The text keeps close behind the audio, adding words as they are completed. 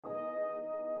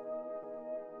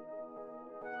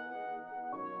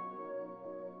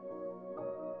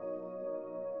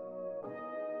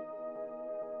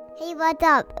Hey, what's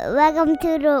up? Welcome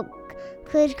to the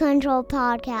Cruise Control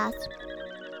Podcast.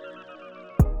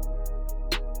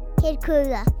 Kid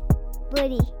Cruiser,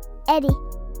 Woody, Eddie.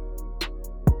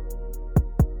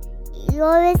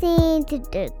 You're listening to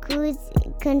the Cruise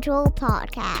Control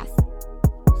Podcast.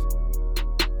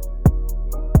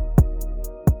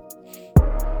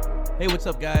 Hey, what's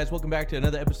up, guys? Welcome back to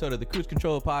another episode of the Cruise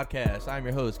Control Podcast. I'm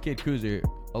your host, Kid Cruiser,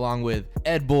 along with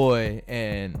Ed Boy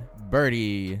and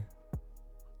Birdie.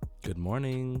 Good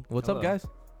morning. What's Hello. up, guys?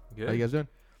 Good. How you guys doing?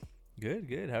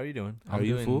 Good. How are you doing? How are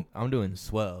you, fool? I'm doing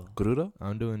swell. Crudo? No,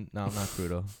 I'm not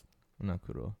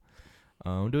crudo.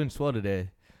 I'm doing swell today.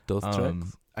 Dos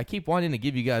tricks? I keep wanting to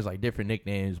give you guys like different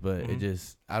nicknames, but it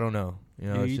just, I don't know. You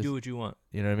know, it's you just, do what you want.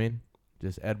 you know what I mean?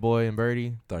 Just Ed Boy and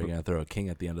Birdie. Thought you were going to throw a king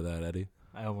at the end of that, Eddie.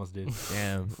 I almost did.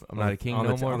 Damn, I'm not a king on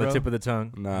no the more, on bro. the tip of the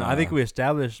tongue. Nah. No, I think we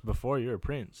established before you're a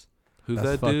prince. Who's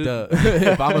That's that fucked dude? up.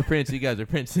 If I'm a prince, you guys are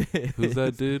princes. Who's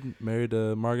that dude? Married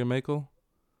to Margaret Makel?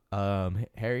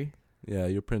 Harry. Yeah,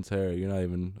 you're Prince Harry. You're not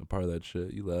even a part of that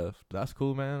shit. You left. That's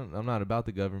cool, man. I'm not about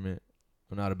the government.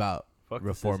 I'm not about Fuck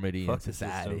reformity in fuck the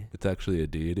society. system. It's actually a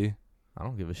deity. I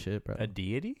don't give a shit, bro. A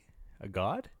deity? A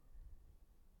god?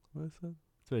 What is that?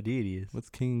 That's what a deity is. What's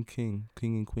king? King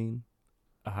and queen?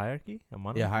 A hierarchy? A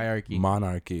monarchy? Yeah, hierarchy.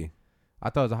 Monarchy. I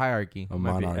thought it was a hierarchy. A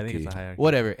Might be. I monarchy. think it's a hierarchy.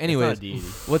 Whatever. It's not Anyways, a deity.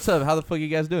 what's up? How the fuck you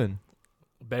guys doing?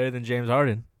 Better than James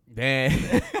Harden.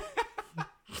 Damn.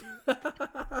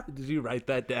 Did you write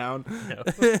that down?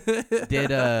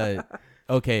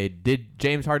 Did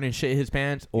James Harden shit his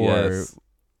pants, or Yes.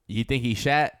 you think he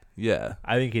shat? Yeah.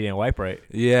 I think he didn't wipe right.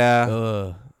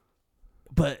 Yeah.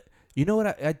 But you know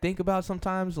what I think about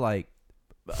sometimes, like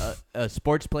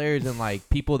sports players and like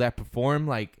people that perform,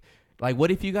 like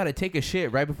what if you got to take a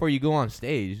shit right before you go on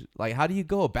stage? Like, how do you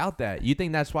go about that? You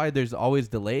think that's why there's always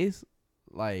delays?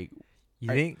 Like, You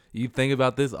think? You think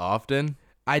about this often?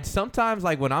 I'd sometimes,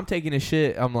 like, when I'm taking a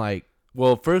shit, I'm like,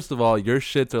 Well, first of all, your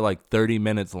shits are like 30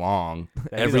 minutes long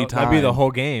every time. That'd be the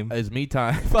whole game. it's me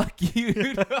time. Fuck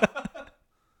you.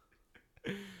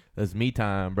 It's me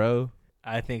time, bro.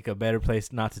 I think a better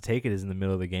place not to take it is in the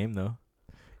middle of the game, though.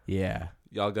 Yeah.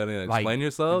 Y'all gonna Like, explain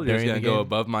yourself? You're just during gonna the go game?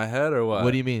 above my head or what?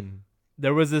 What do you mean?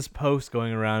 There was this post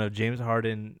going around of James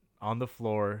Harden on the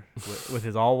floor with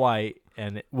his all white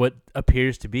and what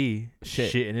appears to be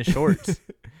Shit. shit in his shorts.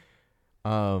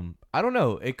 I don't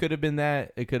know. It could have been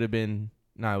that. It could have been.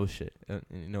 Nah, it was shit.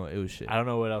 It was shit. I don't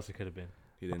know what else it could have been.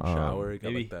 He didn't shower. He got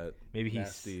maybe- like that Maybe he's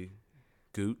nasty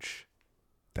gooch.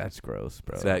 That's gross,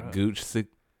 bro. It's that Bro. gooch sick.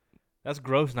 that's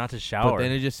gross not to shower. But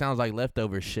then it just sounds like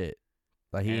leftover shit.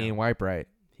 Like he Damn. ain't wipe right.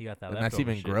 he got that. And that's leftover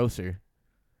even shit. grosser.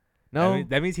 No.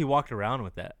 That means he walked around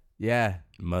with that. Yeah.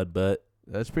 Mud butt.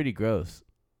 That's pretty gross.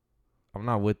 I'm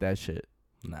not with that shit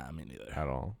Nah, me neither. at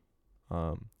all.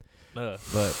 Ugh.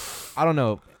 But I don't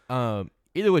know.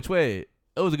 Either which way,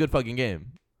 it was a good fucking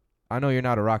game. I know you're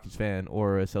not a Rockets fan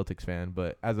or a Celtics fan,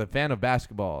 but as a fan of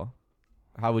basketball,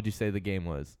 how would you say the game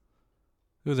was?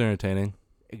 It was entertaining.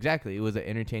 Exactly. It was an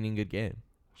entertaining, good game.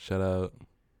 Shout out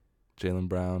Jaylen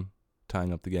Brown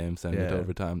tying up the game, sending it to Yeah.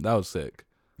 overtime. That was sick.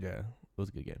 Yeah. It was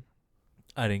a good game.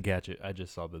 I didn't catch it. I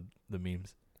just saw the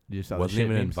memes. You just saw the Wasn't shit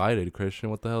even memes? invited, Christian.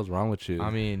 What the hell's wrong with you? I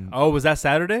mean, Oh, was that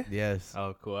Saturday? yes.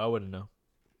 Oh, cool. I wouldn't know.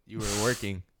 You were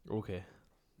working. Okay.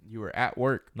 You were at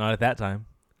work. Not at that time.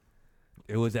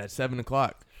 It was at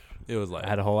 7:00. it was I like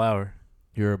had a whole hour.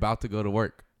 You were about to go to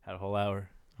work. Had a whole hour.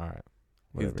 All right.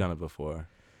 he's Whatever. done it before.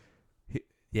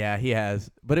 Yeah, he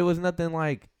has. But it was nothing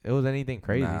like, it was anything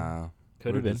crazy. Nah,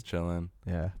 Could we're have been. just chilling.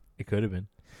 Yeah. It could have been.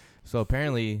 So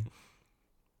apparently,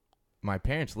 my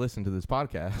parents listened to this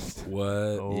podcast. What?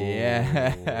 Oh,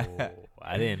 Yeah.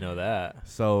 I didn't know that.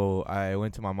 So I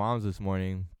went to my mom's this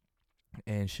morning,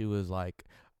 and she was like,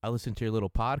 I listened to your little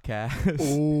podcast.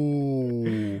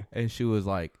 Ooh. And she was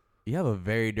like, you have a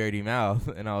very dirty mouth.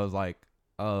 And I was like,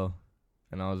 oh.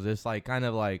 And I was just like, kind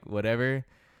of like, whatever.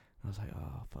 I was like,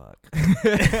 oh,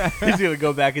 fuck. He's gonna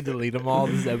go back and delete them all.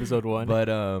 This is episode 1. But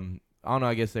I don't know.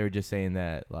 I guess they were just saying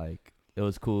that like it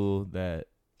was cool that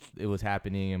it was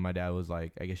happening, and my dad was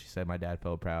like, I guess she said my dad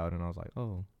felt proud, and I was like,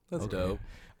 oh, That's okay. dope.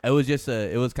 It was just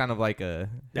it was kind of like a,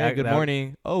 yeah, That- good that-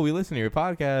 morning. Oh, we listen to your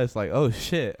podcast. Like, oh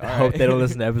shit. I all hope right. they don't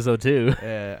listen to episode 2.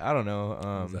 Yeah, I don't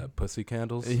know. Is that pussy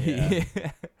candles? Yeah.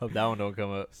 Hope that one don't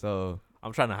come up. So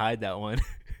I'm trying to hide that one.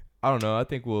 I don't know. I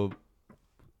think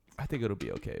it'll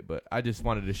be okay. But I just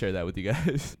wanted to share that with you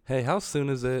guys. Hey, how soon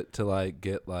is it to like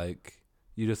get like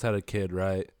you just had a kid,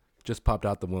 right? Just popped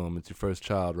out the womb. It's your first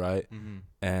child, right? Mm-hmm.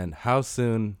 And how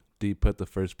soon do you put the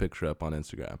first picture up on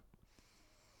Instagram?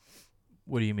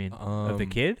 What do you mean? Of the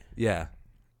kid? Yeah,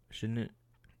 Shouldn't it?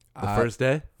 the first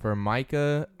day. For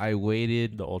Micah, I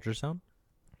waited. The ultrasound?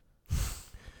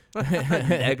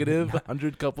 Negative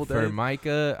 100 couple For days.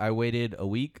 Micah, I waited a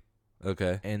week,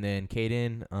 Okay. and then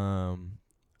Kaden,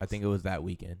 I think it was that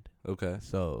weekend. Okay.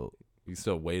 So You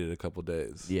still waited a couple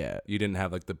days. yeah, You didn't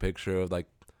have like the picture of like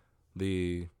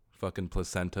the fucking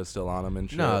placenta still on him and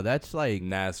shit. no, that's like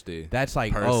Nasty. oh, I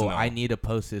Personal. need to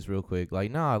post this real quick.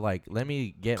 Like, no, like let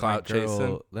me get Clout my girl,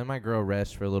 chasing? let my girl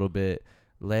rest for a little bit.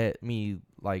 Let me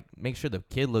like make sure the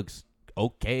kid looks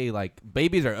okay. Like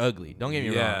babies are ugly. Don't get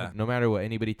me Yeah. wrong. No matter what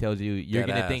anybody tells you, you're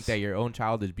Dead gonna think ass. that your own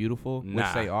child is beautiful, Nah,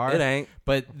 which they are. It ain't.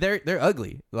 But they're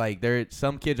ugly. Like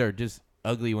some kids are just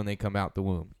ugly when they come out the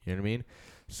womb. You know what I mean?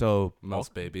 So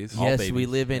Most babies. All yes, we babies.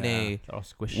 live in Yeah. They're all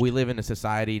squished. we live in a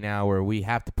society now where we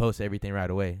have to post everything right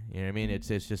away. You know what I mean? It's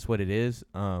just what it is.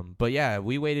 But yeah,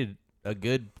 we waited a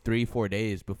good 3-4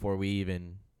 days before we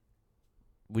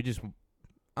just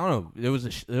I don't know. There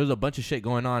was a bunch of shit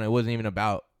going on. It wasn't even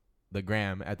about the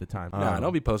gram at the time. Nah,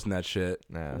 don't be posting that shit.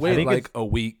 Nah, Wait think like a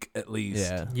week at least.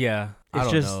 yeah. Yeah, I it's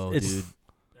don't just know, it's dude.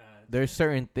 There's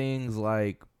certain things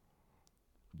like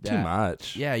Too that-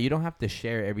 much. Yeah, you don't have to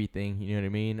share everything. You know what I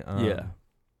mean?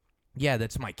 Yeah,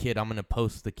 that's my kid. I'm gonna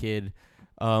post the kid.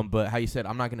 But how you said,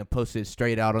 I'm not gonna post it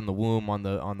straight out on the womb on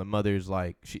the mother's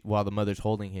while the mother's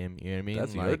holding him. You know what I mean?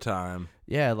 That's like, your time.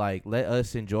 Yeah, like let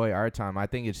us enjoy our time. I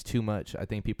think it's too much. I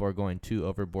think people are going too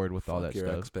overboard with all Fuck that your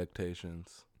stuff.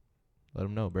 expectations. Let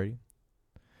them know, Brady.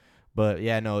 But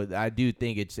yeah, no, I do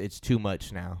think it's too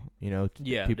much now. You know,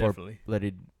 yeah, people definitely. are let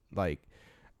it like.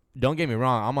 Don't get me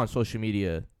wrong. I'm on social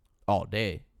media all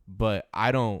day, but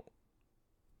I don't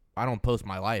post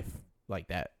my life like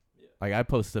that. Like I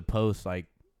post a post like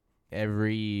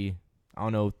every, I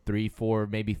don't know, 3, 4,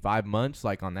 maybe 5 months,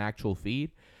 like on the actual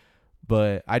feed.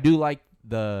 But I do like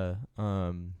the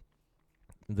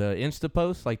Insta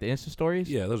posts, like the Insta stories.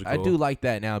 Yeah, those are cool. I do like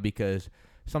that now because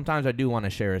sometimes I do want to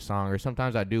share a song, or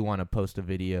sometimes I do want to post a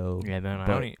video. Yeah, then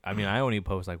But- I only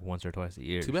post like once or twice a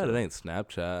year. Too bad so. it ain't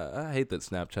Snapchat. I hate that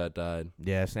Snapchat died.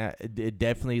 Yeah, it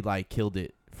definitely like killed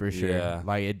it for sure. Yeah.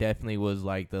 Like it definitely was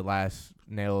like the last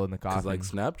nail in the Cause coffin. like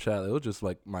Snapchat, it was just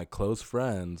like my close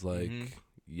friends. Like Mhm.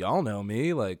 y'all know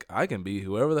me. Like I can be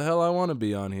whoever the hell I want to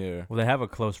be on here. Well, they have a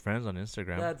close friends on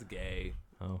Instagram. That's gay.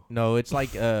 Oh, No, it's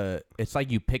like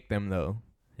you pick them though.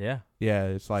 yeah. Yeah,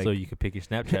 it's like So you could pick your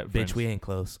Snapchat bitch, friends. we ain't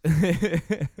close.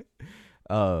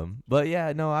 But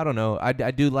yeah, no, I don't know. I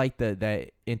do like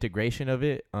that integration of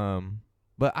it.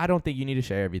 But I don't think you need to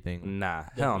share everything. Nah, hell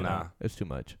Definitely nah. not. It's too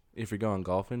much. If you're going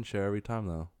golfing, share every time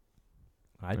though.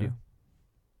 I do.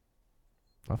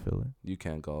 I feel it. You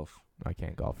can't golf. I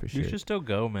can't golf for You shit. should still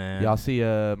go, man. Y'all see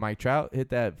Mike Trout hit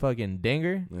that fucking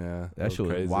dinger? Yeah, That shit was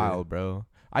crazy. wild, bro.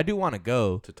 I do want to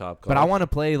go. To top golf. But I want to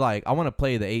play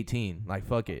the 18. Like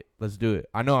fuck it, let's do it.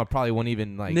 I know I probably won't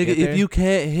even like. Nigga, get there. if you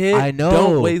can't hit, I know.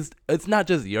 don't waste. It's not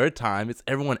just your time; it's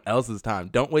everyone else's time.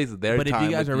 Don't waste their But if time.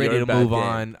 you guys with are ready your to bad move game.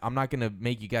 on, I'm not gonna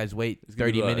make you guys wait It's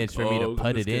gonna be 30 like, minutes for me to "Oh, put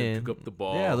I'm it just gonna in. pick up the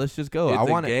ball. Yeah, let's just go. It's I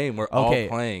want a to. game. We're okay, all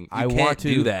playing. You I can't want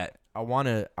do to- that. I want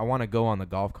to go on the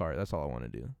golf cart. That's all I want to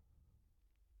do.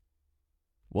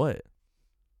 What?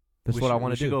 That's what I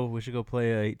want to do. We should go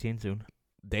play 18 soon.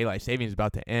 Daylight savings is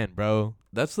about to end, bro.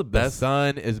 That's the The best.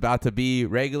 sun is about to be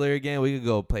regular again. We could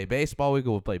go play baseball. We could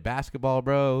go play basketball,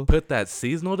 bro. Put that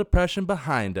seasonal depression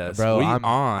behind us. Bro, we I'm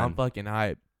on. fucking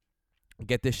hyped.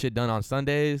 Get this shit done on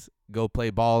Sundays. Go play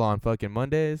ball on fucking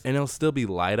Mondays. And it'll still be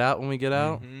light out when we get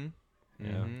out. Mhm. Yeah.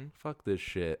 Mhm. Fuck this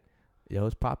shit. Yo,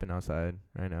 it's popping outside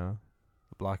right now.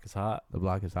 The block is hot. The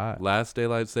block is hot. Last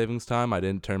daylight savings time, I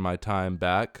didn't turn my time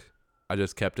back. I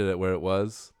just kept it at where it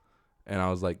was. And I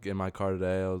was like in my car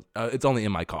today. It's only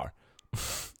in my car. And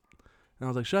I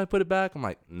was like, should I put it back? I'm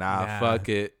like, nah, fuck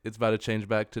it. It's about to change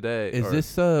back today. Is Or-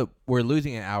 this we're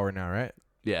losing an hour now, right?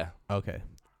 Yeah. Okay.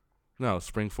 No,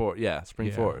 spring forward. Yeah, spring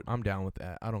Yeah, forward. I'm down with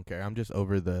that. I don't care. I'm just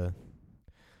over the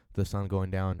sun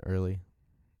going down early.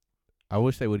 I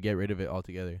wish they would get rid of it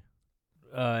altogether.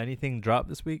 Anything dropped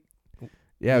this week?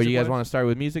 Yeah, you guys Music-wise? want to start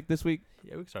with music this week?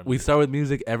 Yeah, we can start. We start with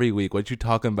music every week. What you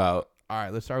talking about? All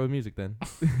right, let's start with music then.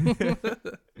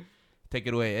 Take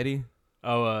it away, Eddie.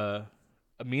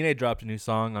 Amine dropped a new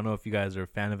song. I don't know if you guys are a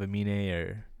fan of Amine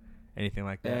or anything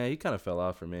like that. Yeah, he kind of fell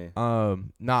off for me. Nah,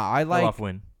 I Fell like. off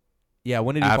when? Yeah,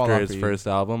 when did he fall After off his for you? first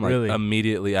album, like Really?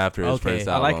 immediately after his Okay. first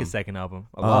I album. like his second album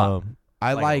a lot.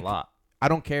 I like. a lot. I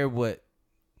don't care what.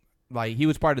 Like he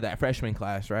was part of that freshman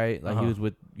class, right? Like he Uh-huh. was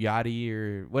with Yachty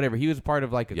or whatever. He was part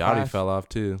of like a Yachty class. fell off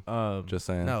too. Just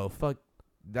saying. No, fuck.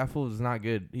 That fool is not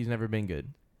good. He's never been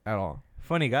good at all.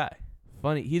 Funny guy.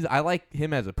 Funny. I like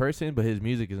him as a person, but his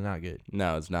music is not good.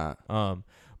 No, it's not.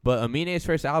 But Amine's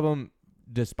first album,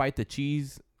 despite the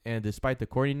cheese and despite the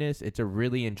corniness, it's a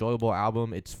really enjoyable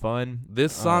album. It's fun.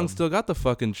 This song Um, still got the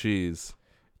fucking cheese.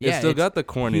 It's still it's- got the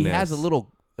corniness. He has a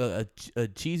little a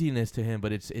cheesiness to him,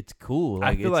 but it's cool. I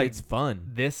Like feel it's, like it's fun.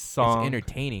 This It's song,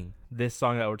 entertaining. this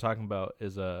song that we're talking about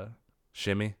is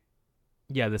shimmy.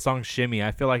 yeah, the song "Shimmy."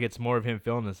 I feel like it's more of him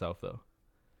feeling himself though.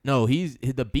 No,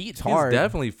 the beat's hard. He's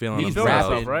definitely feeling He's He's feeling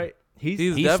himself. himself, right? He's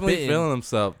he's definitely spitting. feeling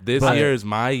himself. This But- year is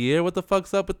my year. What the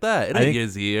fuck's up with that? It I ain't think-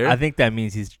 his year. I think that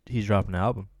means he's dropping an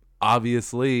album.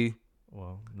 Obviously,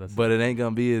 Well, that's but it ain't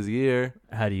gonna be his year.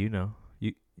 how do you know?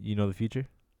 You know the future?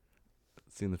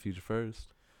 Seen the future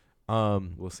first.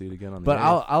 Um, We'll see it again on the but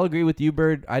 8th. I'll agree with you,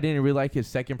 Bird. I didn't really like his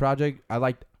second project. I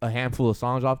liked a handful of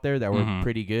songs off there that were Mhm.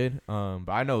 pretty good. But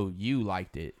I know you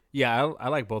liked it. Yeah, I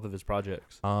like both of his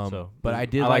projects. But I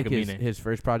did like his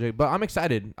first project. But I'm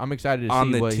excited. I'm excited to on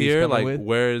see the what tier, he's coming like with.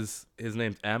 where's his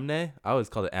name's Amine? I always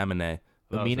called it Amine.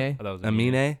 Amine?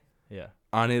 Amine. Yeah.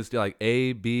 On his like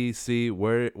A, B, C,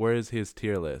 where is his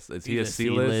tier list? Is he a He's C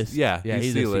list? Yeah, Yeah,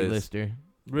 he's a C-lister.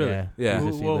 Really? Yeah, Yeah.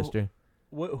 he's a Well, C-lister.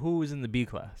 Who was in the B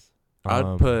class?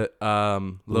 I'd put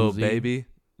Lil Uzi, Baby.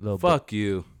 Lil Fuck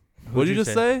you. What'd you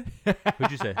just say?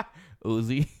 Who'd you say?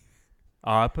 Uzi.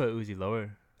 Oh, I put Uzi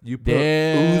lower. You put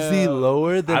Damn. Uzi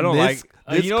lower than I don't this,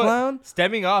 like this you know what? clown?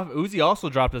 Stemming off, Uzi also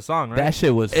dropped a song, right? That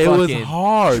shit was It was fucking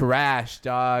hard. trash,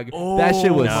 dog. that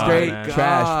shit was No, straight man.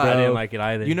 trash, bro. I didn't like it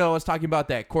either. You know, I was talking about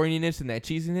that corniness and that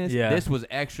cheesiness. Yeah. This was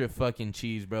extra fucking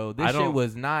cheese, bro. This I shit don't-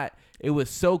 was not. It was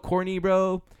so corny,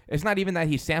 bro. It's not even that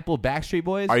he sampled Backstreet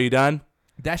Boys. Are you done?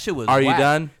 That shit was. Are you whack.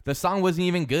 done? The song wasn't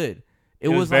even good. It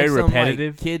was was very like some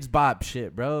repetitive. like kids bop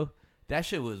shit, bro. That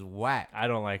shit was whack. I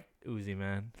don't like Uzi,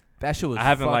 man. That shit was. I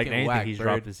haven't liked fucking anything whack, he's Bird.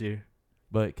 dropped this year.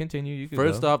 But continue. You can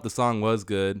First go. off, the song was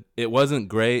good. It wasn't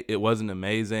great. It wasn't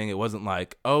amazing. It wasn't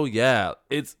like, oh yeah,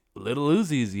 it's Little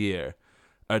Uzi's year.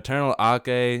 Eternal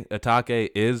Atake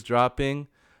is dropping,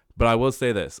 but I will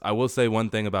say this. I will say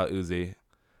one thing about Uzi.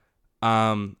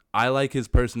 I like his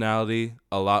personality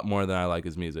a lot more than I like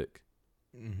his music.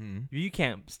 Mm-hmm. You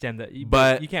can't stem that.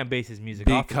 But you can't base his music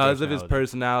off Because of his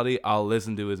personality. personality, I'll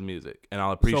listen to his music and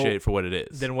I'll appreciate it for what it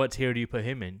is. Then what tier do you put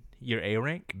him in? Your A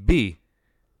rank? B.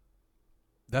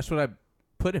 That's what I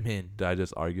put him in. Did I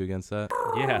just argue against that?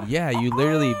 Yeah. Yeah, you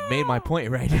literally made my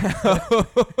point right now.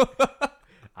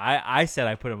 I said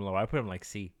I put him lower. I put him like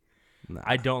C. Nah.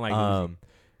 I don't like Uzi.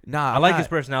 Nah, I like his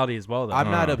personality as well, though. I'm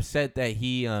not Uh. upset that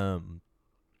he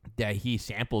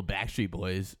sampled Backstreet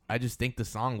Boys. I just think the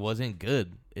song wasn't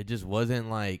good. It just wasn't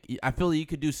like. I feel like you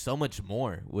could do so much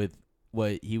more with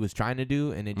what he was trying to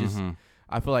do, and it just. Mhm.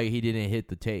 I feel like he didn't hit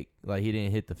the take, like he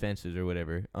didn't hit the fences or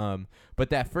whatever. But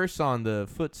that first song, the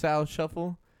Futsal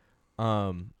Shuffle,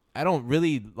 I don't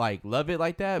really like love it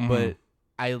like that, Mhm. but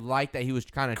I like that he was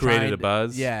kind of Created a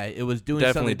buzz. Yeah, it was doing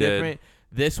Definitely something did. different.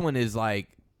 This one is like,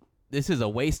 this is a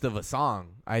waste of a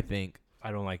song, I think.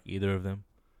 I don't like either of them.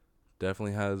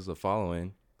 Definitely has a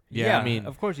following. Yeah, I mean,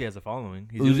 of course he has a following.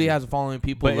 He's Uzi has a following.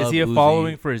 People But love is he a Uzi.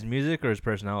 following for his music or his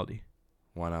personality?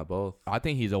 Why not both? I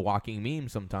think he's a walking meme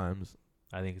sometimes.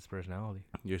 I think it's personality.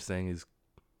 You're saying he's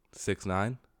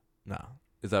 6'9"? No,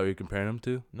 Is that what you're comparing him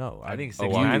to? no. I think Oh,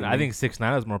 6ix9ine. wow. I think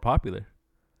 6ix9ine is more popular.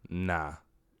 Nah.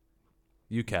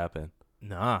 You capping.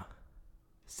 Nah,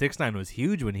 6ix9ine was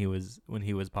huge when he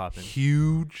was popping.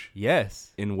 Huge.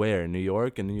 Yes, In where? New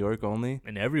York and New York only?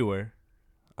 and everywhere.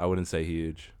 I wouldn't say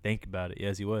huge. Think about it.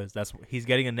 Yes, he was. He's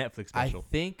getting a Netflix I special.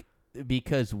 think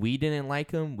because we didn't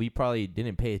like him, we probably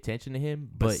didn't pay attention to him.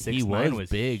 But But he 6ix9ine was was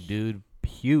big, dude.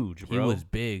 Huge, He bro. was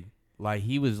big. Like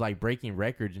he was like breaking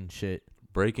records and shit.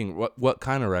 Breaking what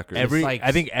kind of record? Every- like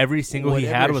I think every single he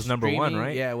had Whatever was number one, streaming-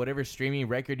 right? Yeah, whatever streaming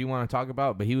record you want to talk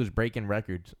about, but he was breaking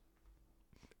records.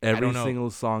 Every don't know. single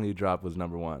song he dropped was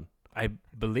number one. I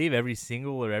believe every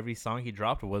single or every song he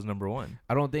dropped was number one.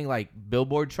 I don't think like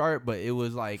Billboard chart, but it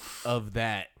was like of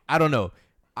that. I don't know.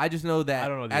 I just know that I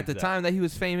don't know the at the exact. time that he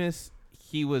was famous,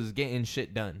 he was getting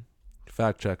shit done.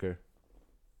 Fact checker.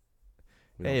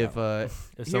 We don't Hey, have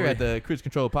if here at the Cruise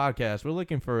Control Podcast, we're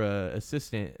looking for a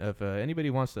assistant. If anybody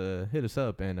wants to hit us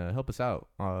up and help us out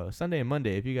Sunday and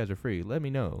Monday, if you guys are free, let me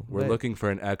know. We're looking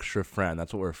for an extra friend.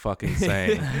 That's what we're fucking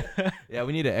saying. Yeah,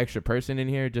 we need an extra person in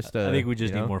here. Just I think we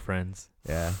just you need know? more friends.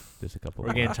 Yeah, just a couple.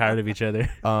 We're getting tired of each other.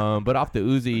 But off the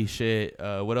Uzi shit,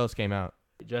 what else came out?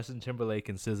 Justin Timberlake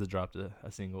and SZA dropped a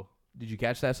single. Did you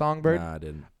catch that song, Bird? Nah, I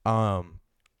didn't.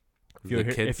 If you were The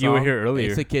here, kid if you were song? here earlier,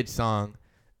 It's a kid's song.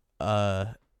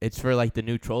 It's for like the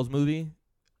new Trolls movie.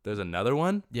 There's another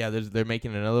one? Yeah, they're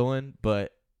making another one,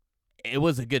 but it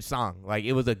was a good song. Like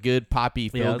it was a good poppy, Yeah,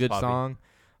 it feel was good poppy. song.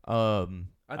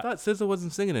 I thought SZA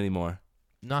wasn't singing anymore.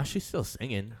 Nah, she's still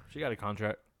singing. she got a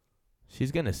contract.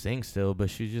 She's gonna sing still, but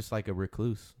she's just like a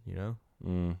recluse, you know.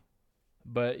 Mm.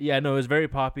 But yeah, no, it's very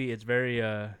poppy. It's very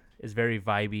It's very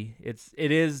vibey.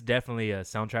 It is definitely a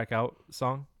soundtrack out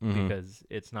song Mhm. because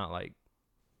it's not like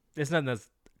it's nothing that's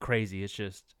crazy. It's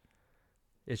just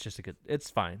a good. It's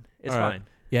fine. It's All right. fine.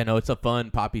 Yeah, no, it's a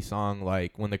fun poppy song.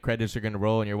 Like when the credits are gonna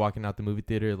roll and you're walking out the movie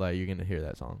theater, like you're gonna hear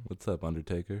that song. What's up,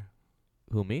 Undertaker?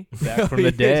 Who, me? Back from the He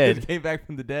just dead. Came back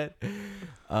from the dead.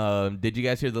 Did you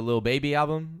guys hear the Lil Baby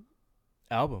album?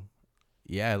 Album.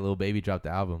 Yeah, Lil Baby dropped the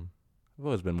album. I've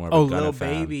always been more of a Oh, Gunna Lil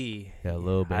fan. Baby. Yeah,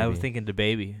 Lil I was Baby. thinking the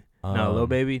baby. No, Lil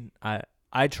Baby.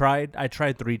 I tried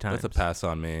 3 times. That's a pass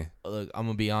on me. Look, I'm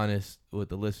gonna be honest with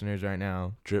the listeners right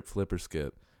now. Drip, flip, or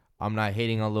skip. I'm not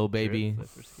hating on Lil Baby. Drip,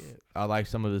 flip, or skip. I like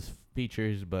some of his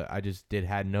features, but I just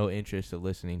had no interest in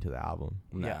listening to the album.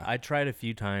 Nah. Yeah, I tried a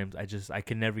few times. I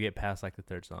could never get past like the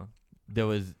 3rd song. There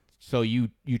was you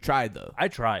tried though. I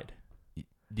tried.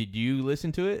 Did you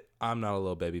listen to it? I'm not a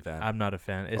Lil Baby fan. I'm not a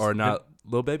fan. It's or not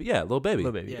Lil Baby? Yeah, Lil Baby.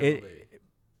 Lil Baby. Yeah, It- Lil Baby.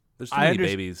 There's too I many underst-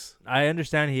 babies. I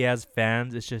understand he has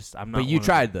fans. It's just I'm not. But you one of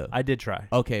tried them. though. I did try.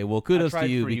 Okay, well, kudos tried to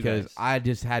you for you because guys. I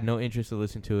just had no interest to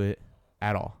listen to it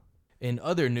at all. In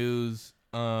other news,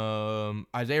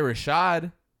 Isaiah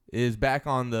Rashad is back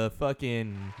on the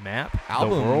fucking Map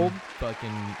album The world. fucking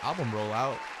album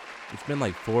rollout. It's been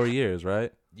like 4 years,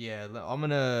 right? Yeah, I'm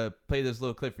gonna play this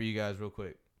little clip for you guys real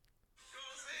quick.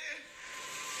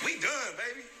 We done,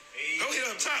 baby. Go hit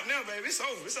up top now, baby. It's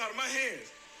over. It's out of my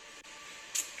hands.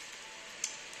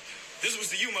 This was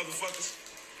to you, motherfuckers.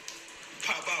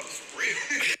 Pop out for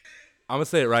real. I'm gonna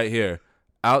say it right here.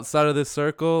 Outside of this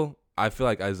circle, I feel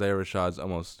like Isaiah Rashad's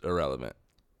almost irrelevant.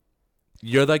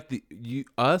 You're like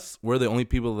we're the only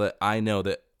people that I know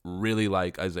that really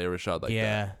like Isaiah Rashad like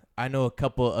yeah, that. I know a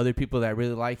couple other people that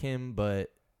really like him, but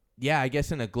yeah, I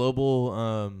guess in a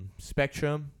global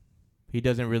spectrum, he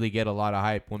doesn't really get a lot of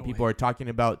hype. When people are talking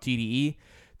about TDE,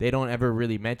 they don't ever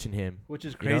really mention him. Which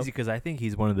is You know? crazy because I think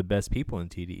he's one of the best people in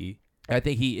TDE. I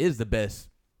think he is the best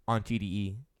on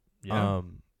TDE. Yeah.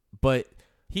 But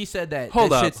he said that.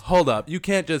 Hold that up, hold up. You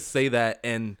can't just say that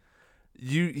and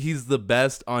he's the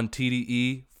best on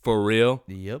TDE for real.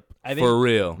 Yep. I think For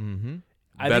real. Mm-hmm.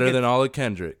 I Better think than all of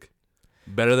Kendrick.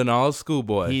 Better than all of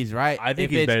Schoolboy. He's right. I think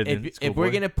If he's it's- better than if we're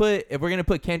Schoolboy. gonna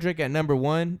put Kendrick at number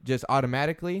 1, just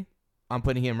automatically, I'm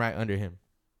putting him right under him.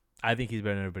 I think he's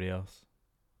better than everybody else.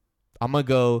 I'm gonna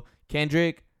go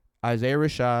Kendrick, Isaiah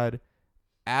Rashad,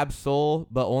 Ab-Soul,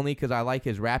 but only because I like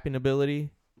his rapping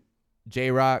ability.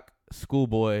 J-Rock,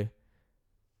 Schoolboy,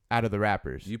 out of the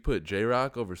rappers. You put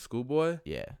J-Rock over Schoolboy?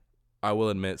 Yeah. I will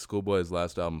admit Schoolboy's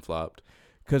last album flopped.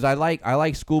 Because I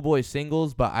like Schoolboy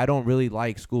singles, but I don't really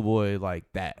like Schoolboy like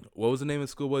that. What was the name of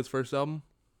Schoolboy's first album?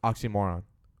 Oxymoron.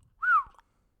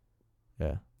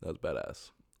 Yeah. That was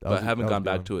badass. That But was I a- haven't that was gone a good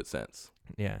back one. to it since.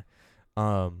 Yeah.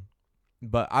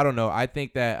 But I don't know. I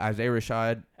think that Isaiah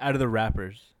Rashad, Out of the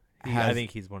rappers, I Has-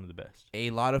 think he's one of the best.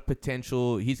 a lot of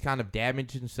potential. He's kind of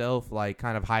damaged himself, like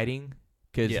kind of hiding.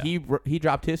 Because Yeah. he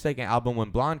dropped his second album when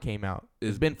Blonde came out.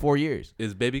 It's Is- been 4 years.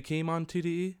 Is Baby Keem on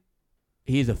TDE?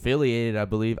 He's affiliated, I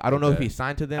believe. I don't know if Okay. he's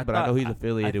signed to them, but I know he's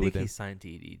affiliated I think with them. he's signed to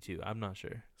TDE too. I'm not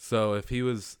sure. So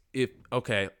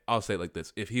okay, I'll say it like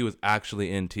this. If he was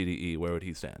actually in TDE, where would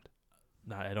he stand?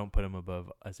 No, I don't put him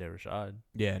above Isaiah Rashad.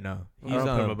 Yeah, no. I don't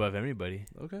put him above anybody.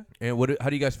 Okay. And how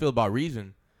do you guys feel about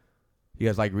Reason? You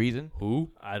guys like Reason?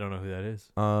 Who? I don't know who that is.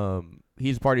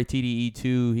 He's part of TDE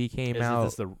too. He came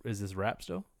out. Is this rap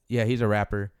still? Yeah, he's a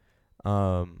rapper.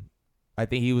 I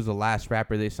think he was the last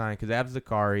rapper they signed because they have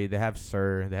Zakari, they have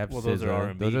Sir, they have Well, SZA. those are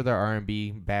R&B. Those are their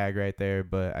R&B bag right there.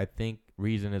 But I think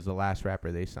Reason is the last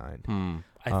rapper they signed.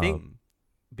 I think Um,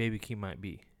 Baby Keem might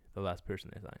be the last person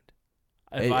they signed.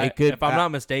 It If I'm not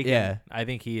mistaken, yeah. I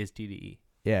think he is TDE.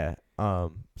 Yeah.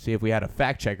 See if we had a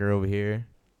fact checker over here,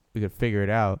 we could figure it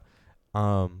out.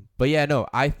 But yeah, no,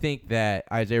 I think that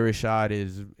Isaiah Rashad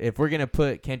is. If we're gonna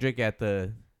put Kendrick at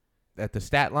the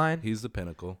stat line, He's the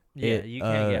pinnacle. Yeah, It, you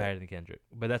can't get uh, higher than Kendrick.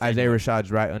 But that's Isaiah anybody.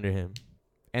 Rashad's right under him,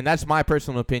 and that's my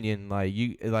personal opinion.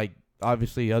 Like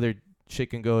obviously other shit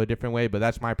can go a different way, but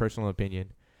that's my personal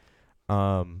opinion.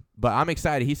 But I'm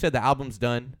excited. He said the album's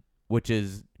done, which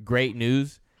is great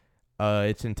news.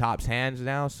 It's in Top's hands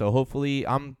now, so hopefully,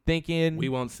 I'm thinking We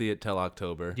won't see it till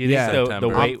October. Do you Yeah. think the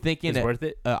September. wait I'm thinking is that- worth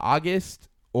it? August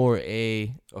or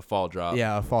a fall drop.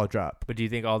 a fall drop. But do you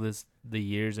think all the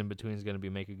years in between is going to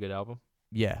make a good album?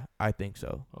 Yeah, I think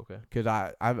so. Okay. Because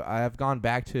I've gone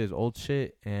back to his old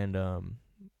shit, and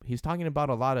he's talking about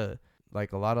a lot of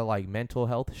mental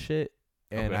health shit,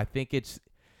 and Okay. I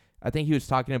think he was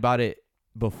talking about it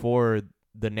before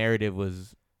the narrative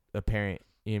was apparent.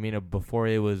 You know what I mean? Before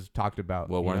it was talked about.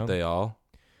 Well, you weren't know? they all?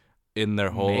 In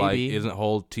their whole Maybe. isn't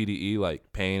whole TDE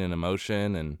like pain and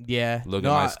emotion and Yeah. Look at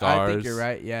no, my I think scars. you're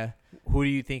right. Yeah. Who do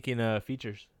you think in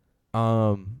features?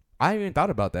 I haven't even thought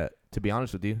about that, to be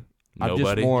honest with you. I'm just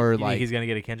Nobody more You think like he's gonna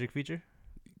get a Kendrick feature?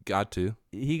 got to.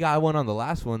 he got one on the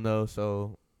last one though,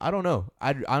 so I don't know.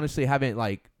 I honestly haven't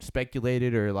like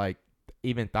speculated or like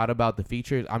even thought about the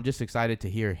features. I'm just excited to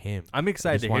hear him. I'm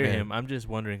excited just to hear wanna- him. I'm just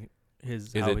wondering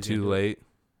Is how it he's too gonna do it. late?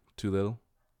 Too little?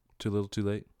 Too little? Too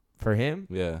late? For him,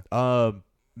 Yeah.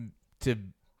 to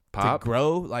Pop. to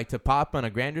grow, like to pop on a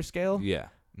grander scale, Yeah.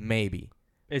 maybe.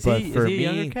 Is But he for a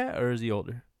younger me- cat or is he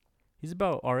older? He's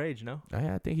about our age, no?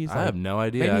 I think he's. I Like, have no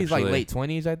idea. maybe he's like actually. late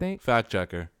 20s. I think. Fact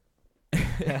checker.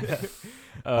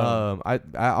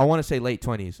 I want to say late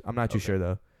 20s. I'm not too Okay.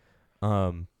 sure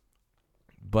though.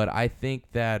 But I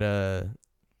think that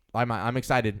I'm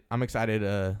excited. I'm excited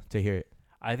to hear it.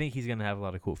 I think he's gonna have a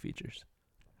lot of cool features.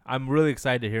 I'm really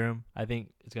excited to hear him. I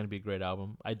think it's gonna be a great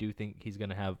album. I do think he's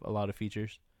gonna have a lot of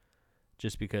features,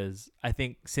 just because I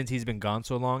think since he's been gone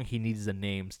so long, he needs the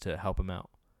names to help him out.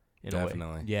 In a way.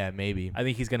 Definitely. Yeah, maybe. I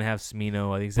think he's gonna have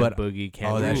Smino. I think he's gonna have Boogie. Oh,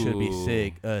 Kendrick. that should be Ooh.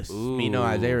 sick. Smino Ooh.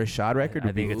 Isaiah Rashad record I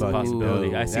would be think it's a fucking possibility.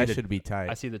 dope. I see that the- should be tight.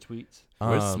 I see the tweets.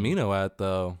 Where's Um, Smino at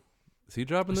though? Is he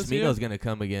dropping this year? Smino's gonna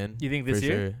come again. You think for this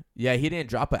year? Sure. Yeah, he didn't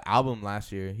drop an album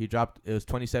last year. He dropped. It was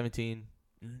 2017,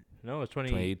 No, it's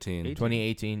 2018.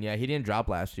 2018. Yeah, he didn't drop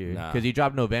last year Nah. because he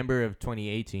dropped November of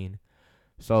 2018.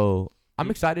 So I'm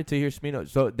excited to hear Smino.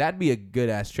 So that'd be a good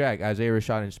ass track. Isaiah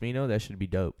Rashad and Smino. That should be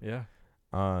dope. Yeah.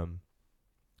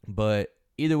 But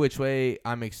either which way,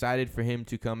 I'm excited for him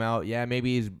to come out. Yeah,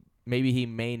 maybe he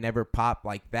may never pop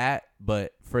like that,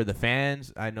 but for the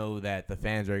fans, I know that the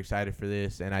fans are excited for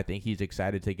this, and I think he's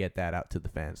excited to get that out to the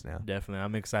fans now. Definitely.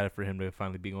 I'm excited for him to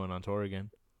finally be going on tour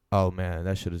again. Oh man,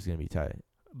 that shit is gonna be tight.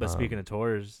 But speaking of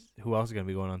tours, who else is gonna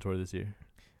be going on tour this year?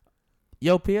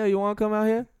 Yo, Pia, you wanna come out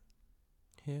here?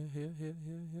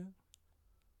 Yeah.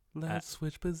 Let's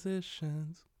switch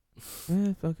positions.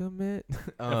 Yeah, fuck up, man.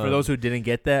 And for those who didn't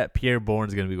get that, Pierre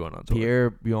Bourne's gonna be going on tour. Pierre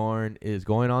Bjorn is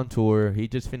going on tour. He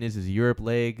just finished his Europe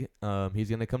leg. He's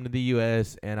gonna come to the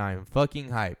U.S. and I'm fucking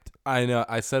hyped. I know.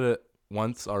 I said it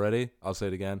once already. I'll say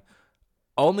it again.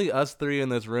 Only us three in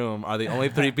this room are the only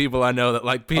three people I know that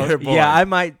like Pierre Bourne. Yeah, I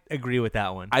might agree with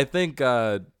that one. I think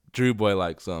Drew Boy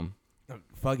likes him.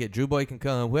 Fuck it, Drew Boy can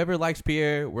come. Whoever likes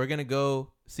Pierre, we're gonna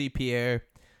go see Pierre.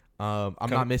 I'm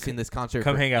not missing this concert.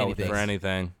 come for hang out with anything. For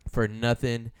anything. For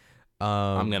nothing.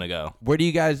 I'm gonna go. Where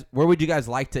would you guys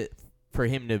like for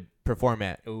him to perform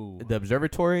at? Ooh. The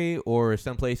Observatory or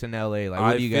someplace in LA? Like, what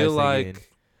I do you guys feel thinking? like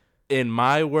in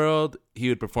my world he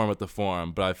would perform at the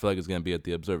Forum, but I feel like it's gonna be at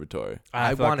the Observatory. I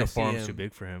feel like wanna the see forum's him. too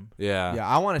big for him. Yeah. Yeah,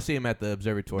 I want to see him at the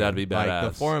Observatory. That'd be Like, the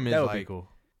badass. Forum is That would like, be cool.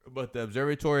 but the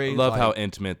Observatory. I love like, how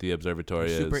intimate the Observatory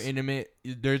super is. intimate.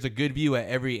 There's a good view at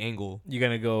every angle. You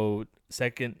gonna go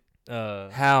second?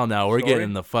 Hell no, we're Story? getting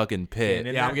in the fucking pit. Getting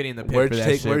in Yeah, there? I'm getting in the pit We're for that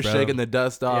shit, we're bro. shaking the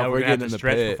dust off. Yeah, we're we're gonna have getting in to the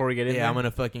stretch pit. before we get in Yeah, there. I'm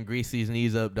gonna fucking grease these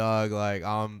knees up, dog. Like,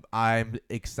 I'm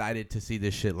excited to see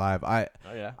this shit live. Oh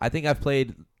yeah. I think I've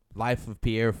played Life of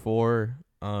Pierre 4.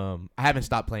 I haven't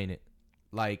stopped playing it.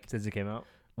 Like, Since it came out.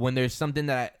 when there's something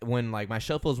when like my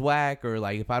shuffle's whack, or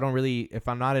like if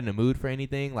I'm not in the mood for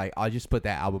anything, like I'll just put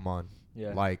that album on.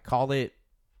 Yeah. Like, call it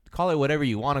whatever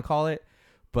you want to call it,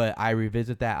 but I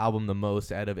revisit that album the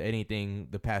most out of anything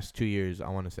the past 2 years, I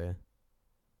want to say.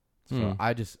 So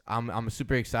I'm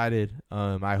super excited.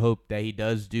 I hope that he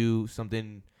does do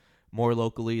something more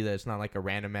locally that's not like a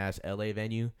random ass LA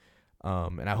venue.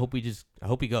 And I hope we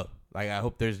go. Like, I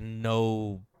hope there's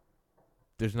nothing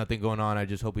going on. I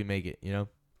just hope we make it, you know?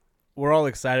 We're all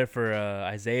excited for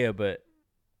Isaiah, but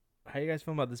how you guys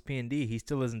feel about this P&D? He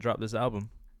still hasn't dropped this album.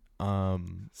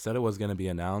 Said it was gonna be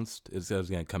announced. It said it was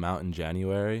gonna come out in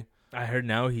January. I heard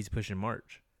now he's pushing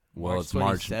March. Well, it's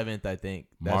March. 27th, I think.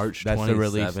 March That's the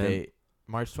release 27th. date.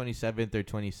 March 27th or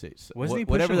 26th. Wasn't he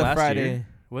whatever pushing the last Friday. year?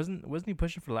 Wasn't he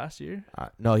pushing for last year?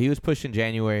 No, he was pushing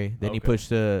January. Then he Okay. pushed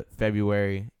to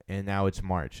February, and now it's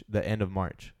March. The end of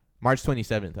March. March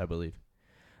 27th, I believe.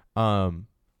 I'm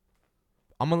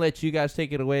gonna let you guys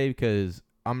take it away because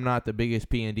I'm not the biggest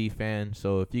P&D fan.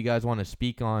 So if you guys want to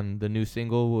speak on the new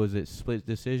single, was it Split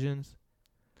Decisions?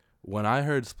 When I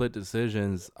heard Split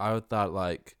Decisions, I thought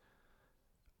like,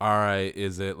 all right,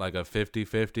 is it like a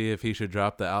 50-50 if he should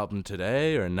drop the album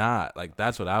today or not? Like,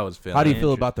 that's what I was feeling. How do you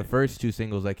feel about the first two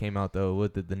singles that came out though,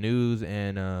 with the News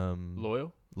and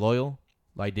Loyal?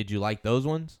 Like, did you like those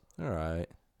ones? All right.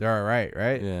 They're all right,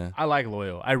 right? Yeah. I like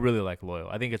Loyal. I really like Loyal.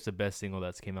 I think it's the best single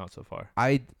that's came out so far.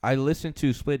 I listened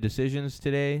to Split Decisions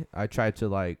today. I tried to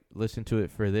like listen to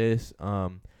it for this.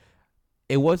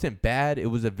 It wasn't bad. It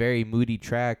was a very moody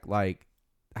track, like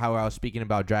how I was speaking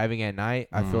about driving at night.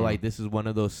 I feel like this is one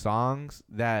of those songs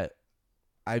that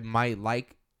I might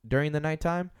like during the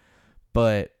nighttime,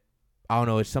 but I don't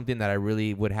know. It's something that I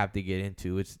really would have to get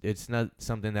into. It's not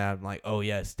something that I'm like, oh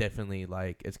yes, definitely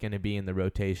like it's gonna be in the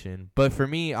rotation. But for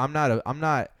me, I'm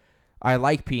not. I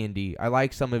like P&D. I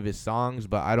like some of his songs,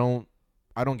 but I don't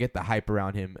get the hype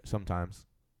around him sometimes.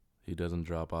 He doesn't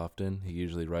drop often. He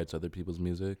usually writes other people's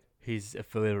music. He's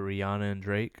affiliated with Rihanna and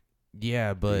Drake.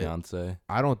 Yeah, but Beyonce.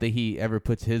 I don't think he ever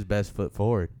puts his best foot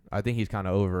forward. I think he's kind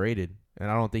of overrated,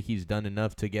 and I don't think he's done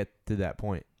enough to get to that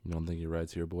point. You don't think he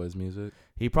writes your boys' music?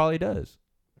 He probably does.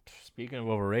 Speaking of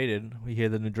overrated, we hear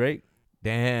the new Drake.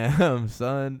 Damn,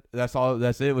 son. That's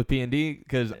it with P&D?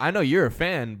 Because I know you're a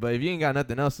fan, but if you ain't got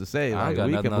nothing else to say, I like, got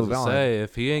we nothing can else move to on. say.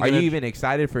 If he ain't Are you gonna, even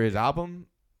excited for his album?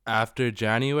 after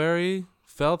January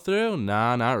fell through?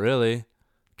 Nah, not really.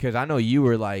 Because I know you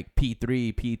were like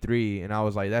P3, and I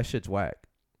was like, that shit's whack.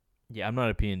 Yeah, I'm not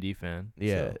a P&D fan.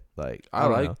 Yeah, so. like I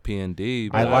don't know. like P&D.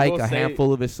 I But I like will a say-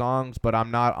 handful of his songs, but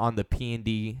I'm not on the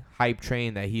P&D hype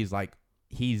train that he's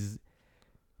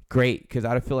great because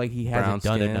I feel like he hasn't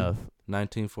Brown done Skin. enough.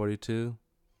 1942.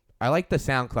 I like the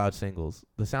SoundCloud singles.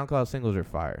 The SoundCloud singles are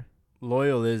fire.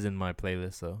 Loyal is in my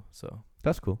playlist though, so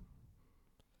That's cool.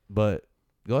 But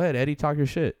go ahead, Eddie, talk your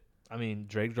shit. I mean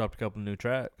Drake dropped a couple new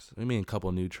tracks. I mean, a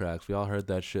couple new tracks. We all heard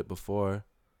that shit before.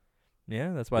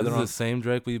 Yeah, that's why This they're is on. the same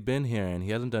Drake we've been hearing.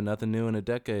 He hasn't done nothing new in a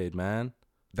decade, man.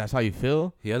 That's how you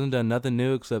feel? He hasn't done nothing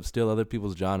new except steal other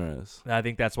people's genres. I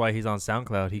think that's why he's on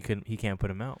SoundCloud. He can't put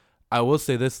him out. I will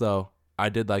say this though. I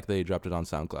did like that he dropped it on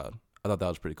SoundCloud. I thought that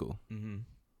was pretty cool. Mm-hmm.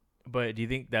 But do you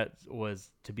think that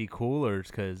was to be cool or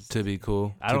because To be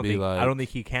cool. I don't to be think like, I don't think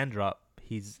he can drop.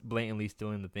 He's blatantly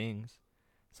stealing the things.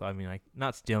 So I mean, like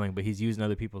not stealing, but he's using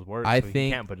other people's work. I so he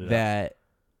think can't put it that.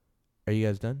 Are you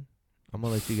guys done? I'm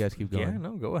gonna let you guys keep out. going. Yeah,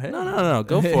 no, go ahead. No,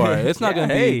 go for it. It's not Yeah,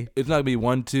 gonna hey. be. It's not gonna be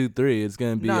 1, 2, 3. It's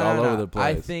gonna be No, all no, over no. the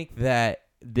place. I think that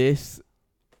this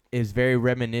is very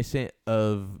reminiscent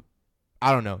of.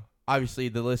 I don't know. Obviously,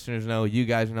 the listeners know. You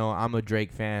guys know. I'm a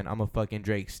Drake fan. I'm a fucking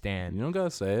Drake stan. You don't gotta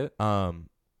say it.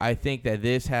 I think that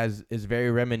this is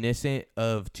very reminiscent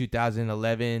of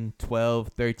 2011, 12,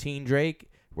 13 Drake,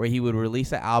 where he would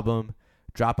release an album,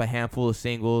 drop a handful of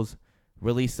singles,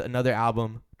 release another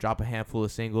album, drop a handful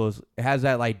of singles. It has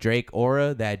that like Drake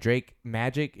aura, that Drake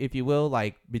magic, if you will.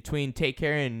 Like between Take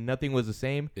Care and Nothing Was the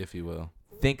Same. If you will.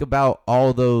 Think about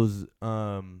all those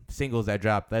singles that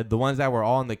dropped. The ones that were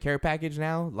all in the care package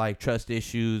now, like Trust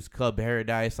Issues, Club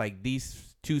Paradise, like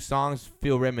these two songs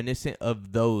feel reminiscent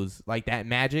of those. Like that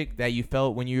magic that you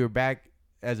felt when you were back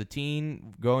as a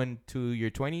teen going to your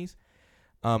 20s.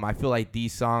 I feel like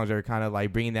these songs are kind of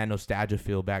like bringing that nostalgia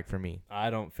feel back for me.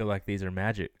 I don't feel like these are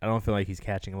magic. I don't feel like he's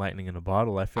catching lightning in a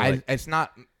bottle. I feel like.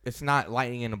 It's not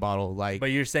lightning in a bottle. Like, But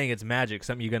you're saying it's magic.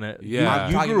 Something you're gonna. Yeah.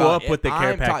 You talking grew about- up with the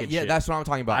care package. Yeah, shit. that's what I'm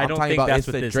talking about. I I'm don't talking think about that's it's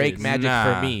what the this Drake is. magic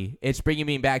Nah. for me. It's bringing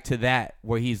me back to that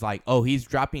where he's like, oh, he's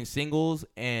dropping singles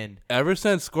and Ever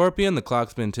since Scorpion, the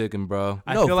clock's been ticking, bro.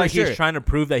 I No, feel for like sure. he's trying to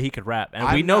prove that he could rap, and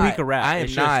we I'm know he not- could rap. I am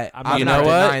It's just- not- I'm I'm You not know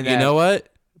what? denying You that. know what?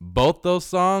 Both those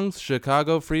songs,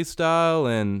 Chicago Freestyle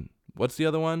and what's the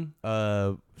other one?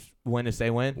 when to say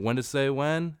when? When to Say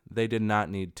When, they did not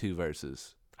need 2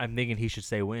 verses. I'm thinking he should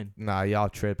say win. Nah, y'all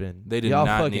tripping. They did y'all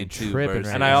not fucking need 2 tripping verses.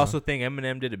 right And now. I also think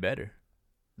Eminem did it better.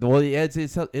 well, yeah,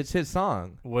 it's his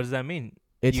song. What does that mean?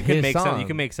 It's you can his make song. You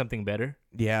can make something better.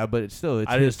 Yeah, but it's still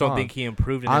it's I his just don't song. think he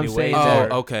improved in I'm any way. saying Oh,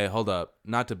 that- okay, hold up.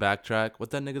 Not to backtrack.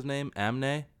 What's that nigga's name?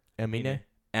 Amine? Amine.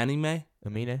 Anime?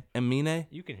 Amine?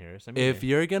 You can hear us. I mean, If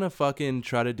you're gonna fucking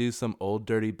try to do some old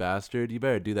dirty bastard, you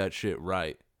better do that shit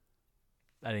right.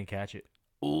 I didn't catch it.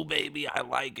 Ooh, baby, I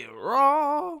like it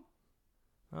raw.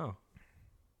 Oh,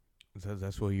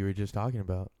 That's what you were just talking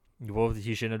about. well,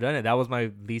 he shouldn't have done it. That was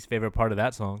my least favorite part of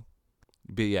that song.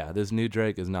 But yeah, this new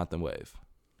Drake is not the wave.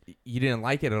 You didn't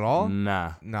like it at all?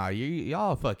 Nah. Nah,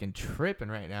 y'all fucking tripping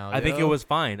right now. I think it yo. was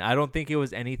fine. I don't think it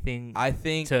was anything I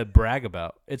think to brag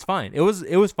about. It's fine. It was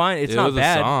fine. It's it not was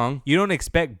bad. a song. You don't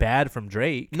expect bad from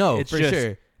Drake. no, it's for just,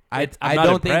 sure. I I'm don't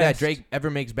not think that impressed. Drake ever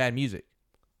makes bad music.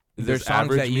 Is There's this songs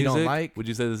average that you don't music? like? Would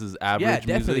you say this is average Yeah, music?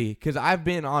 definitely. Because I've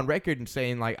been on record and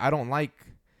saying like I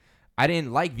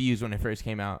didn't like Views when it first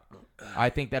came out. I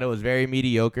think that it was very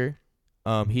mediocre.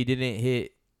 He didn't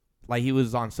hit like he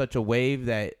was on such a wave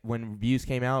that when Views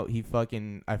came out,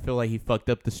 I feel like he fucked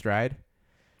up the stride.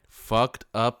 Fucked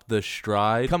up the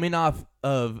stride. Coming off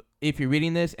of if you're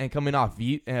reading this and coming off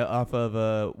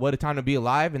What a Time to Be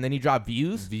Alive, and then he dropped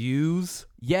Views. Views.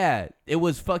 Yeah, it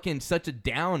was fucking such a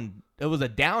down. It was a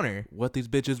downer. What these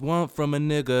bitches want from a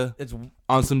nigga It's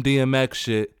on some DMX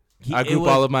shit. I it group was-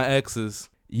 all of my exes.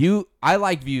 I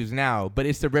like Views now, but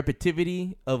it's the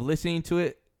repetitivity of listening to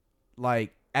it.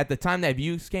 Like at the time that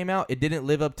Views came out, it didn't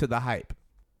live up to the hype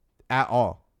at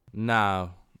all. Nah,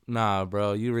 Nah,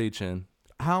 bro, you reaching.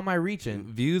 How am I reaching?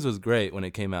 Views was great when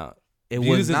it came out. It Views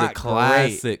was is not a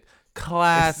classic.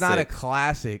 Classic. It's not a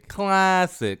classic.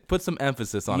 Classic. Put some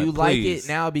emphasis on it, You like please. it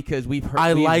now because we've heard.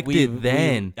 I liked it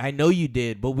then. I know you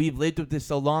did, but we've lived with this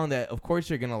so long that of course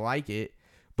you're gonna like it.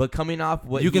 But coming off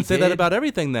what You can he say that did- about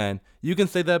everything then. You can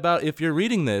say that about if you're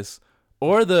reading this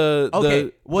or the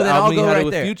Okay, well then album I'll he go had right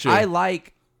with there. Future. I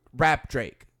like rap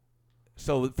Drake.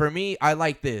 So for me, I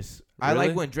like this. I Really?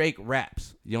 like when Drake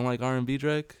raps. You don't like R&B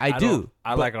Drake? I do. don't-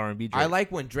 I but like R&B Drake. I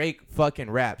like when Drake fucking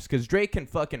raps because Drake can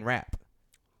fucking rap,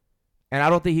 and I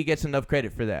don't think he gets enough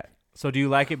credit for that. So do you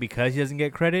like it because he doesn't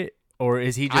get credit, or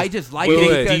is he just? I just like Wait, it.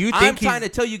 wait. Because Do you I'm think trying to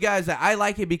he's- tell you guys that I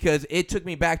like it because it took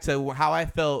me back to how I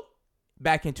felt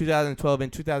back in 2012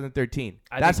 and 2013.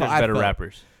 I That's think how there's I better felt.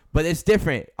 rappers. But it's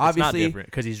different. Obviously, it's not different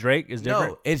because he's Drake. Is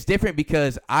different. no, it's different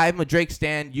because I'm a Drake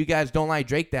stan. You guys don't like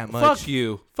Drake that much. Fuck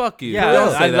you. Fuck you. Yeah,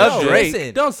 don't I say love that Drake.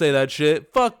 shit. Don't say that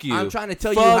shit. Fuck you. I'm trying to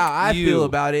tell you Fuck how I you. feel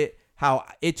about it. How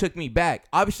it took me back.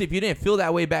 Obviously, if you didn't feel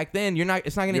that way back then, you're not.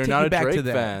 It's not going to You're take not you a back Drake to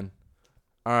that. fan.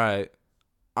 All right.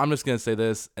 I'm just going to say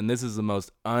this, and this is the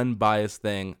most unbiased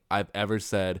thing I've ever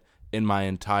said in my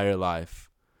entire life.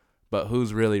 But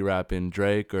who's really rapping,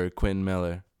 Drake or Quentin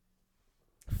Miller?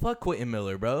 Fuck Quentin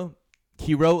Miller, bro.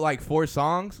 He wrote like 4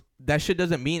 songs. That shit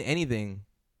doesn't mean anything.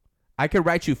 I could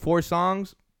write you 4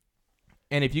 songs,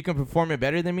 and if you can perform it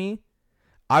better than me,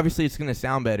 obviously it's gonna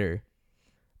sound better.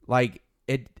 Like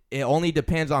it only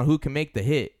depends on who can make the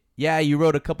hit. Yeah, you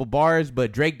wrote a couple bars,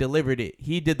 but Drake delivered it.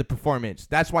 He did the performance.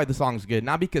 That's why the song's good.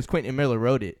 Not because Quentin Miller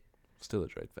wrote it. Still a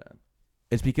Drake fan.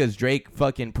 It's because Drake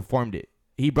fucking performed it.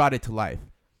 He brought it to life.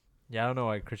 Yeah, I don't know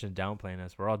why Christian's downplaying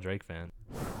us. We're all Drake fans.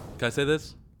 Can I say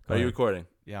this? Go Are you ahead. recording?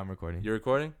 Yeah, I'm recording. You're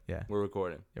recording? Yeah. We're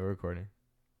recording. Yeah, we're recording.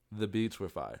 The beats were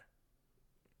fire.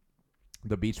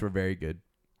 The beats were very good.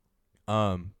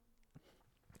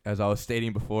 As I was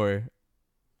stating before,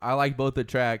 I like both the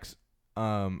tracks.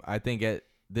 I think at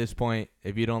this point,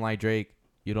 if you don't like Drake,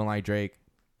 you don't like Drake.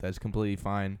 That's completely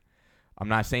fine. I'm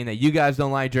not saying that you guys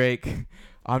don't like Drake.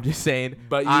 I'm just saying.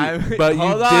 But I'm- you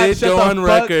Hold on, did shut go the on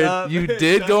fuck record. up. You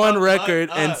did Shut go on the record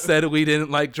fuck and up. said we didn't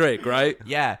like Drake, right?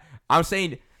 Yeah, I'm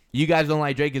saying you guys don't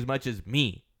like Drake as much as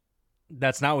me.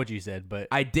 That's not what you said, but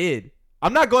I did.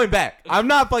 I'm not going back. I'm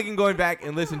not fucking going back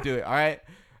and listen to it. All right.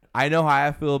 I know how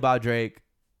I feel about Drake.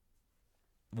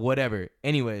 Whatever.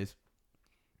 Anyways,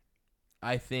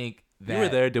 I think that You were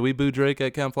there. Did we boo Drake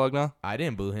at Camp Flog now? I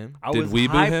didn't boo him. I Did was we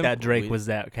boo hyped him? that Drake We- was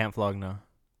that Camp Flog now.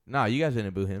 No, you guys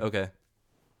didn't boo him. Okay.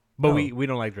 But No. we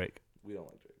don't like Drake. We don't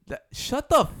like Drake. Shut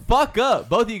the fuck up.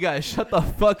 Both of you guys, shut the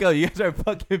fuck up. You guys are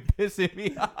fucking pissing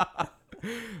me off.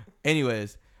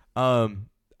 Anyways,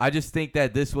 I just think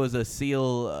that this was a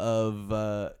seal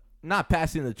of not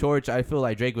passing the torch. I feel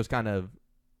like Drake was kind of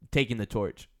taking the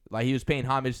torch. Like he was paying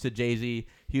homage to Jay-Z.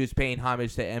 He was paying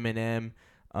homage to Eminem.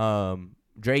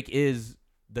 Drake is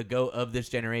the GOAT of this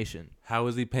generation. How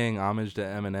is he paying homage to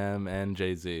Eminem and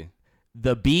Jay-Z?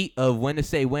 The beat of When to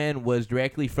Say When was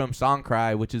directly from Song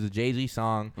Cry, which is a Jay-Z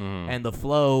song. Mm. And the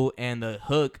flow and the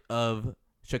hook of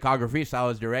Chicago Freestyle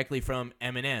is directly from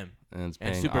Eminem. And it's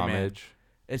and paying Superman. homage.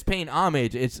 It's paying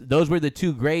homage. Those were the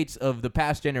 2 greats of the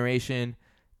past generation.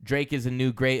 Drake is a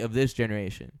new great of this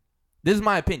generation. This is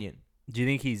my opinion. Do you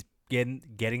think he's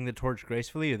getting the torch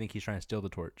gracefully, or do you think he's trying to steal the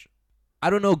torch? I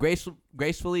don't know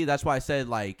gracefully. That's why I said,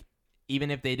 like,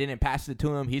 even if they didn't pass it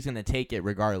to him, he's going to take it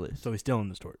regardless. So he's stealing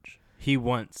this torch. He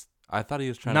wants. I thought he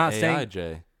was trying Not to saying- AI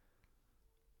Jay.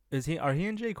 Are he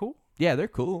and Jay cool? Yeah, they're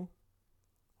cool.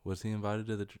 Was he invited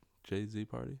to the Jay-Z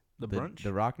party? The brunch.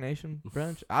 The Rock Nation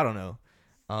brunch? I don't know.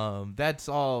 That's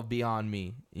all beyond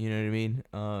me. You know what I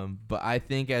mean? But I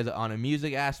think as on a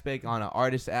music aspect, on an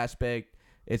artist aspect,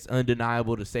 it's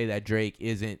undeniable to say that Drake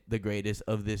isn't the greatest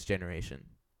of this generation.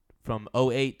 From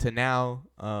 2008 to now,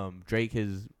 Drake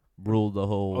has ruled the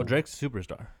whole. Oh, Drake's a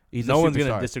superstar. He's no a one's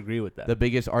gonna superstar. disagree with that. The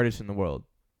biggest artist in the world.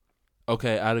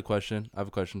 Okay, I had a question. I have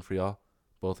a question for y'all.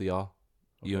 Both of y'all.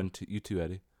 You Okay. and you too,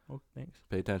 Eddie. Oh, thanks.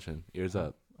 Pay attention. Ears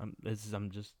up. I'm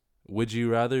just. Would you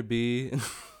rather be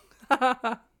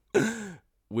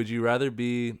Would you rather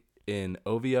be in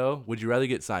OVO? Would you rather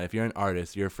get signed if you're an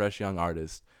artist, you're a fresh young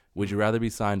artist, would you rather be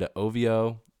signed to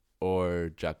OVO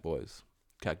or Jack Boys?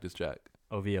 Cactus Jack.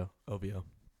 OVO. OVO.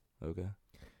 Okay.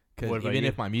 Because What about even you?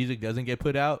 if my music doesn't get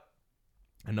put out,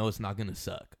 I know it's not going to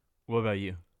suck. What about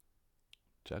you?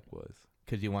 Jack Boys.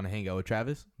 Because you want to hang out with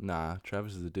Travis? Nah,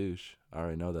 Travis is a douche. I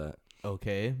already know that.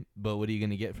 Okay. But what are you going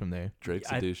to get from there?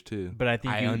 Drake's I- a douche too. But I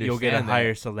think I you'll get a understand that.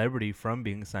 higher celebrity from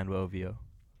being signed with OVO.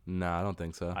 Nah, I don't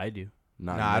think so. I do.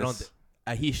 Not Nah, I in don't.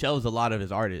 this- He shows a lot of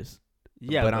his artists.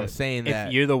 Yeah, but I'm saying if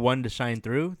that you're the one to shine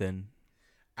through, then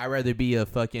I'd rather be a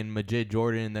fucking Majid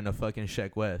Jordan than a fucking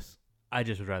Sheck West. I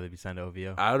just would rather be signed to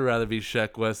OVO. I would rather be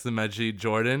Sheck West than Majid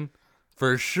Jordan,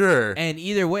 for sure. And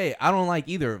either way, I don't like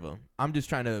either of them. I'm just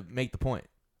trying to make the point.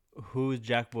 Who's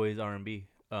Jack Boy's R&B?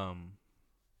 I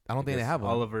don't think they have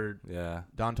one. Oliver. Yeah.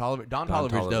 Don Tolliver. Don Don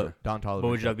Tolliver's Toliver. dope. Don Tolliver's What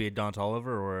would you dope. like be, a Don Toliver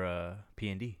or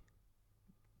P&D?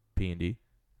 P&D.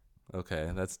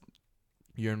 Okay,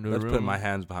 You're in the let's room. put my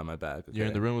hands behind my back. You're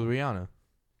in okay? the room with Rihanna.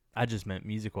 I just meant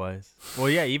music-wise. Well,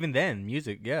 yeah, even then,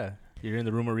 music, yeah. You're in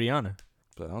the room with Rihanna.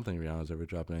 But I don't think Rihanna's ever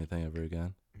dropping anything ever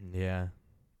again. Yeah.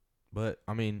 But,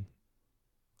 I mean,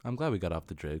 I'm glad we got off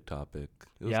the Drake topic.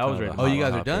 It Yeah, I was kind of ready. a Oh, you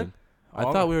hot guys are done? topic. I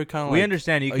thought we were kind of We like...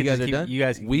 understand you Oh, can you guys just are keep, done? you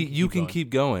guys can You can going. keep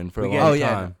going for a We long get oh,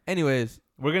 yeah. time. Anyways.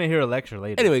 We're going to hear a lecture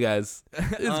later. Anyway, guys,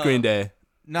 it's Green Day.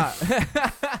 Not.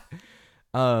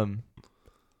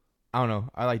 I don't know.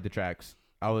 I like the tracks.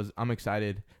 I'm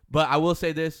excited. But I will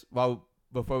say this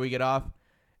before we get off.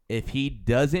 If he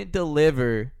doesn't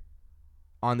deliver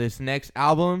on this next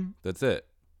album, That's it.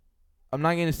 I'm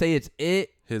not gonna say it's it.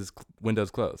 His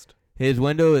window's closed. His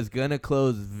window is gonna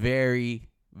close very,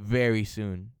 very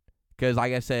soon. Cause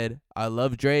like I said, I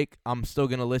love Drake. I'm still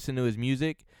gonna listen to his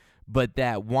music, but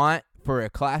that want for a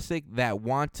classic, that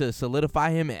want to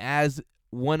solidify him as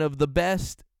one of the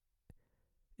best,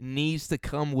 needs to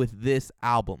come with this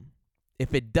album.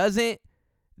 If it doesn't,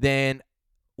 then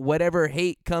whatever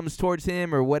hate comes towards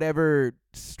him or whatever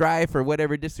strife or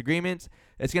whatever disagreements,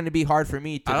 it's going to be hard for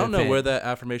me to I don't know defend. where that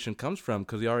affirmation comes from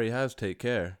because he already has Take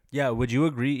Care. Yeah, would you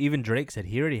agree? Even Drake said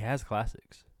he already has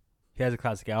classics. He has a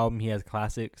classic album. He has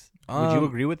classics. Would you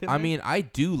agree with him? I there? mean,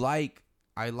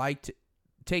 I like to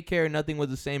Take Care, Nothing Was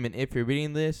the Same, and if you're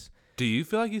reading this, Do you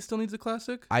feel like he still needs a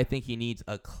classic? I think he needs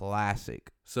a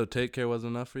classic. So Take Care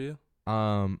wasn't enough for you?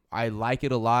 I like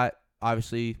it a lot.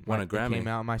 Obviously, Won a it Grammy. came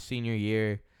out my senior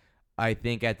year. I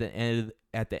think at the end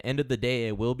of the day,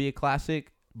 it will be a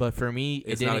classic. But for me,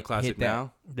 it It's didn't not a classic hit that.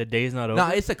 now? the day's not over. No,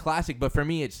 it's a classic, but for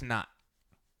me, it's not.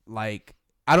 Like,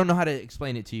 I don't know how to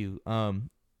explain it to you.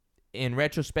 In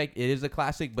retrospect, it is a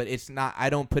classic, but it's not. I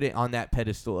don't put it on that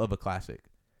pedestal of a classic.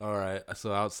 All right.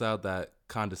 So outside that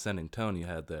condescending tone you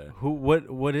had there. Who?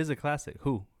 What is a classic?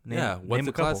 Who? Yeah, what's name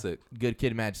a couple. classic? Good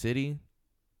Kid, Mad City,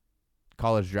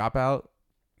 College Dropout,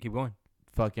 Keep going.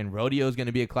 fucking Rodeo is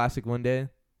gonna be a classic one day.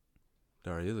 It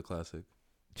already is a classic.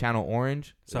 Channel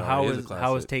Orange. So It how already is a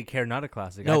how is classic. Take Care not a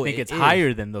classic? No, I think it it's is.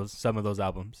 higher than some of those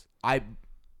albums. I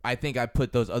think I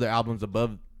put those other albums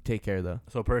above Take Care though.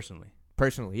 So personally,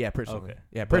 Personally, yeah, personally, Okay.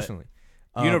 yeah, But personally.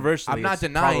 universally, I'm not it's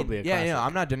denying. probably a Yeah, classic.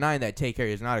 I'm not denying that Take Care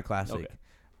is not a classic. Okay.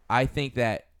 I think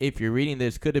that if you're reading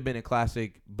this, could have been a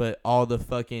classic, but all the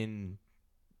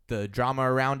drama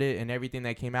around it and everything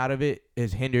that came out of it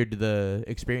has hindered the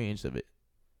experience of it.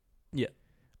 Yeah.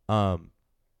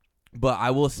 But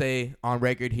I will say on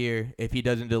record here, if he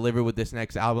doesn't deliver with this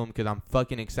next album, because I'm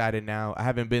fucking excited now. I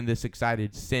haven't been this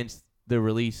excited since the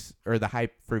release or the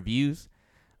hype for Views.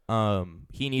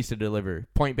 He needs to deliver.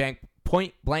 Point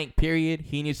blank. Period.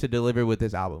 He needs to deliver with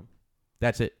this album.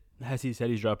 That's it. Has he said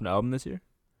he's dropping an album this year?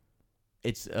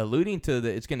 It's alluding to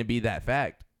it's going to be that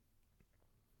fact.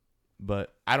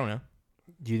 But I don't know.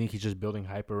 Do you think he's just building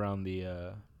hype around the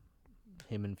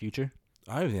him in Future?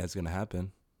 I don't think that's going to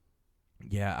happen.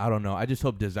 Yeah, I don't know. I just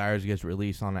hope Desires gets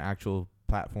released on an actual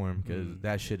platform because Mm.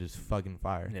 that shit is fucking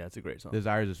fire. Yeah, it's a great song.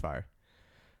 Desires is fire.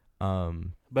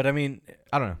 But I mean,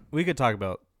 I don't know. we could talk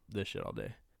about this shit all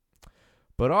day.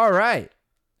 But all right.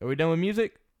 Are we done with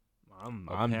music? I'm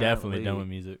definitely done Apparently. with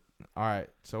music. All right.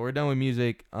 So we're done with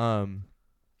music.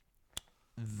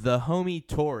 The homie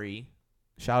Tori,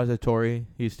 shout out to Tori.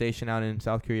 He's stationed out in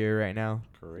South Korea right now.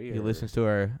 Career. He listens to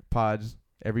our pods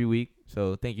every week.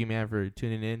 So thank you, man, for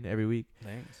tuning in every week.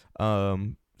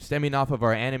 Thanks. Stemming off of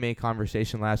our anime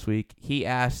conversation last week, he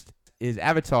asked, is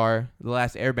Avatar, The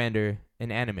Last Airbender,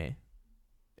 an anime?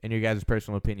 In your guys'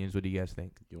 personal opinions, what do you guys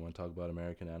think? You want to talk about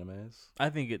American animes? I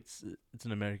think it's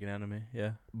an American anime.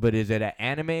 Yeah. But is it an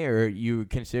anime or you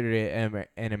consider it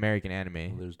an American Well,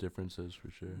 anime? there's differences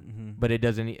for sure. Mm-hmm. But it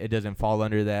doesn't fall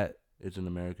under that. It's an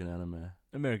American anime.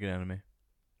 American anime.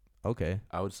 Okay.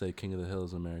 I would say King of the Hill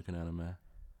is an American anime.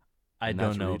 I And don't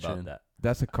that's know reaching. about that.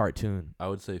 That's a cartoon. I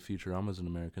would say Futurama is an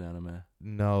American anime.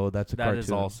 No, that's a That cartoon.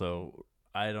 is also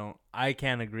I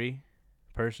can't agree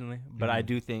personally, but I Mhm.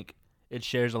 do think it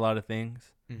shares a lot of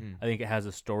things. Mm-hmm. I think it has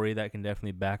a story that can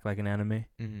definitely back like an anime.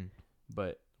 Mm-hmm.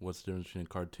 But What's the difference between a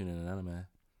cartoon and an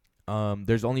anime?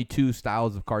 There's only two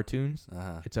styles of cartoons.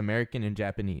 Uh-huh. It's American and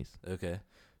Japanese. Okay.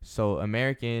 So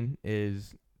American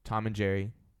is Tom and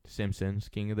Jerry, Simpsons,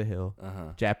 King of the Hill.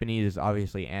 Uh-huh. Japanese is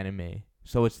obviously anime.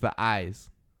 So it's the eyes.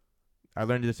 I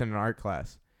learned this in an art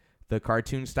class. the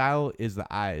cartoon style is the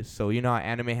eyes. So you know how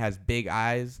anime has big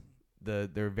eyes. They're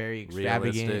very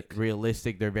extravagant,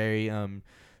 realistic. They're very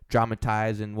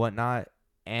dramatized and whatnot.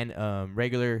 And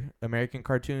regular American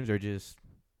cartoons are just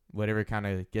whatever kind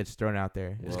of gets thrown out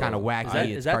there. It's kind of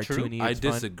wacky. Is that it's true? cartoony. I It's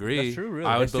fun. disagree. That's true, really.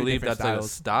 I would There's two believe different that's like a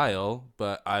styles. style,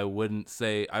 but I wouldn't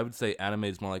say. I would say anime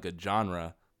is more like a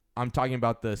genre. I'm talking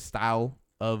about the style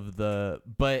of the.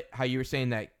 But how you were saying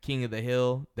that King of the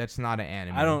Hill, that's not an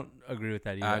anime. I don't agree with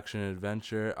that either. Action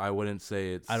adventure. I wouldn't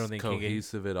say it's I don't think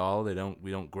cohesive at all.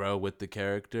 We don't grow with the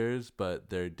characters, but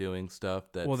they're doing stuff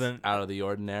that's then, out of the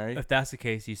ordinary. If that's the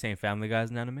case, you saying Family Guy's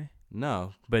an anime?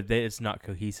 No, But it's not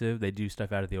cohesive. They do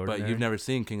stuff out of the ordinary. but you've never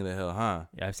seen King of the Hill, huh?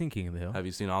 Yeah, I've seen King of the Hill. Have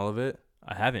you seen all of it?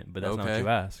 I haven't, but that's not what Okay. you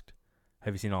asked.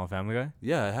 Have you seen all of Family Guy?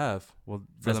 Yeah, I have. Well,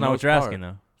 For that's the not what most you're part. asking,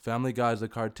 though. Family Guy's a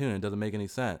cartoon. It doesn't make any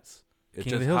sense. It's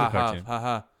King of just the Hill's a ha ha cartoon. ha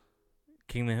ha.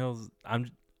 King of the Hills.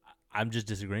 I'm just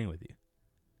disagreeing with you.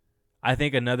 I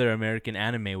think another American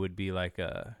anime would be like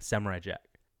Samurai Jack.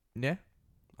 Yeah.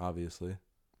 Obviously.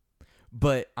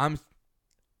 But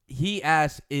he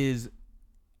asked, is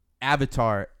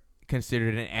Avatar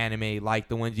considered an anime like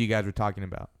the ones you guys were talking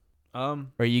about?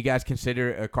 Or you guys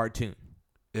consider it a cartoon?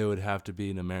 It would have to be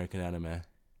an American anime.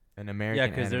 An American Yeah,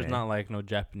 because there's anime. not like no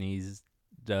Japanese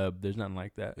dub. There's nothing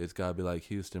like that. It's gotta be like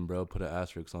Houston, bro. Put an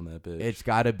asterisk on that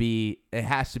bitch. It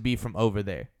has to be from over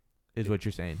there, is what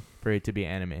you're saying, for it to be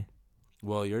anime.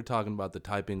 Well, you're talking about the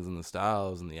typings and the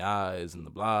styles and the eyes and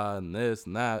the blah and this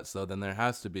and that. So then there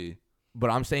has to be. But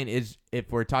I'm saying is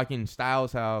if we're talking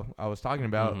styles, how I was talking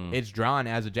about, Mhm. it's drawn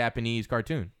as a Japanese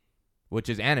cartoon, which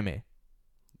is anime.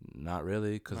 Not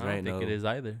really, because I there don't ain't think no. it is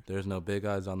either. There's no big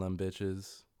eyes on them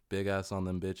bitches. Big ass on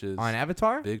them bitches. On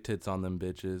Avatar? Big tits on them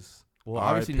bitches. Well,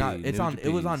 obviously not. RIP, It's on. It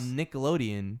was on Nudies.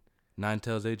 Nickelodeon.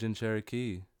 Ninetales Agent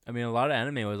Cherokee. I mean, a lot of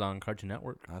anime was on Cartoon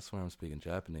Network. I swear I'm speaking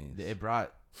Japanese.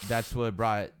 That's what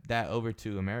brought that over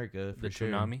to America for The sure.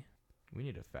 Tsunami. We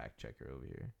need a fact checker over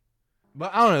here.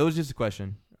 But I don't know. It was just a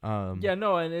question. Yeah,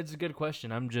 no, and it's a good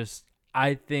question.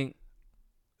 I think.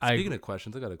 Speaking of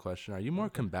questions, I got a question. Are you more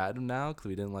combative now because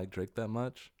we didn't like Drake that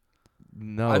much?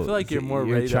 No, I feel like you're more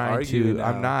ready to trying argue now.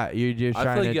 I'm not. You're just I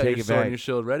trying feel like to you got take your it sword and back. your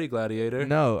shield ready, gladiator.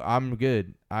 No, I'm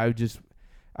good.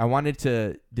 I wanted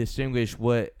to distinguish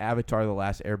what Avatar: The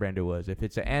Last Airbender was. If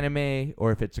it's an anime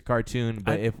or if it's a cartoon.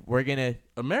 But if we're gonna,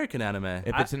 American anime.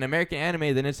 if it's an American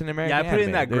anime, then it's an American. Yeah, I put it in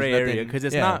anime. that There's gray area nothing- because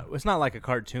it's yeah. not like a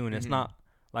cartoon. It's Mhm. not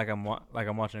like I'm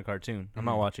watching a cartoon. I'm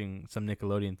not Mhm. watching some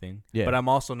Nickelodeon thing. Yeah. But I'm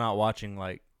also not watching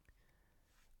like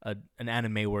an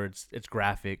anime where it's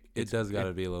graphic. It does got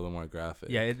to be a little bit more graphic.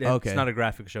 Yeah, it's Okay. not a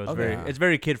graphic show. It's Okay. it's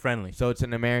very kid friendly. So it's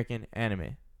an American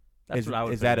anime. That's what I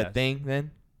would. Is put that it a as. thing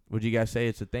then? Would you guys say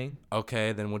it's a thing?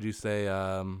 Okay, then would you say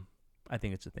I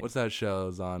think it's a thing. what's that show?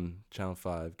 It's on Channel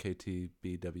 5,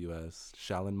 KTBWS,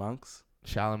 Shaolin Monks?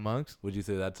 Shaolin Monks? Would you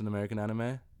say that's an American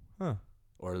anime? Huh.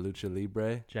 Or Lucha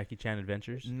Libre? Jackie Chan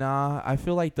Adventures. Nah, I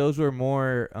feel like those were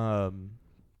more.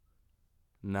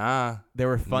 Nah. They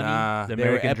were funny. Nah. The They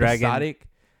American were Dragon. episodic.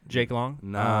 Jake Long.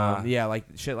 Nah. Yeah, like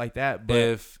shit like that.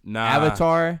 But Nah.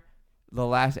 Avatar, The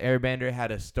Last Airbender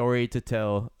had a story to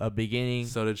tell, a beginning,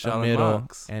 So did a Shaolin middle,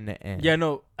 Monks. and the end. Yeah,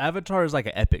 no. Avatar is like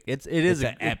an epic. It's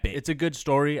an epic. It's a good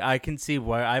story. I can see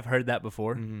why I've heard that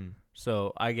before. Mhm.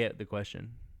 So I get the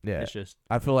question. Yeah. It's just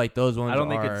I feel like those ones I don't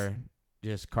think are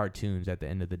just cartoons at the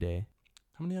end of the day.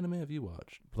 How many anime have you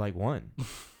watched? Like one.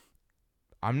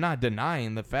 I'm not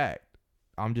denying the fact.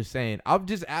 I'm just saying. I'm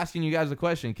just asking you guys a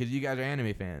question because you guys are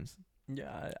anime fans.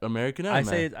 yeah. American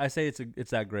anime. I say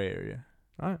it's that gray area.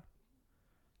 All right.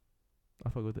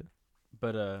 I'll fuck with it.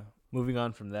 But moving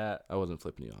on from that, I wasn't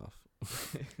flipping you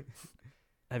off.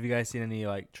 have you guys seen any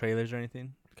like trailers or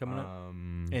anything coming up?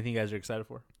 Anything you guys are excited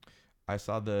for? I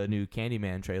saw the new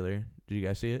Candyman trailer. Did you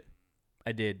guys see it?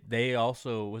 I did. They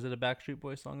also was it a Backstreet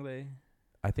Boys song?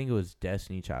 I think it was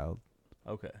Destiny Child.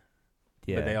 Okay.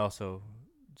 Yeah. But they also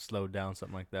slowed down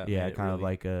something like that. yeah, made it kind of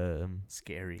really like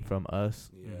scary. from Us.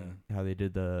 Yeah. How they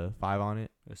did the 5 on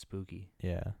it. It was spooky.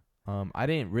 Yeah. I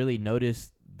didn't really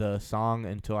notice the song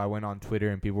until I went on Twitter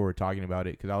and people were talking about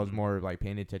it because I was more like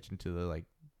paying attention to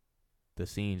the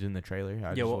scenes in the trailer.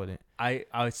 I just wasn't.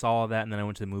 I saw that and then I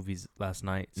went to the movies last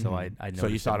night, so Mhm. I noticed. So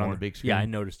you saw it on more. the big Yeah, I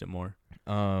screen? noticed it more.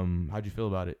 How'd you feel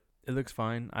about it? It looks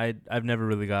fine. I've never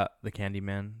really got the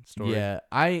Candyman story. Yeah,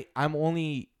 I'm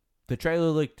only the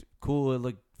trailer looked cool. It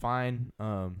looked fine.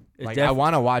 It's Like def- I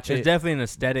want to watch It's it, definitely an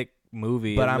aesthetic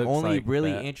movie. but It I'm looks only like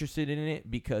really that. interested in it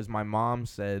because my mom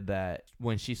said that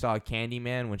when she saw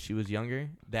Candyman when she was younger,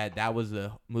 that was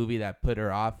the movie that put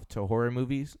her off to horror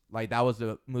movies. Like that was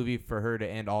the movie for her to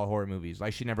end all horror movies.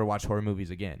 Like she never watched horror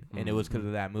movies again, and it was because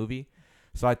of that movie.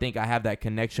 So I think I have that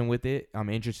connection with it. I'm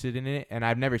interested in it, and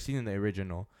I've never seen the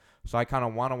original. So I kind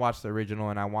of want to watch the original,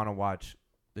 and I want to watch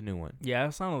the new one. Yeah,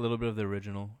 I've seen a little bit of the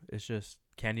original. It's just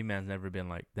Candyman's never been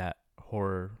like that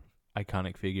horror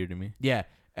iconic figure to me. Yeah,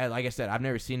 and like I said, I've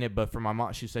never seen it, but for my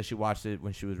mom, she said she watched it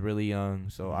when she was really young.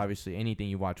 So obviously, anything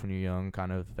you watch when you're young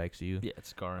kind of affects you. Yeah, it's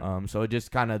scarring. So it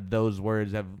just kind of those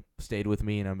words have stayed with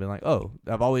me, and I've been like, oh,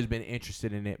 I've always been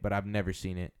interested in it, but I've never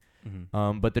seen it.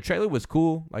 But the trailer was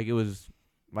cool. Like it was,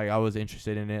 like I was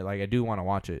interested in it. Like I do want to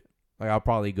watch it. Like I'll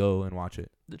probably go and watch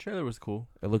it. The trailer was cool.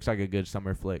 It looks like a good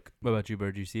summer flick. What about you,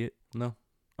 Bird? Did you see it? No.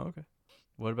 Oh, okay.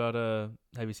 What about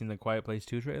have you seen the Quiet Place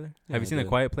 2 trailer? Yeah, Have you I seen the did.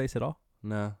 Quiet Place at all?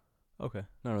 No. Okay.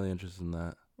 Not really interested in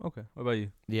that. Okay. What about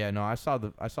you? Yeah, no, I saw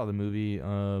the movie.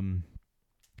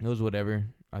 It was whatever.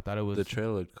 I thought it was The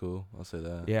trailer looked cool. I'll say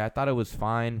that. Yeah, I thought it was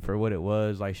fine for what it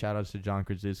was. Like, shout outs to John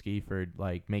Krasinski for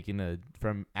like making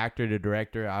from actor to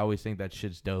director. I always think that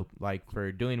shit's dope. Like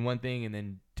for doing one thing and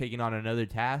then taking on another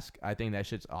task. I think that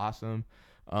shit's awesome.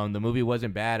 The movie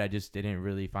wasn't bad. I just didn't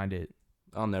really find it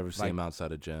I'll never see Like- him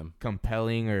outside of gym.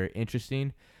 compelling or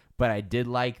interesting. But I did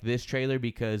like this trailer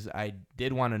because I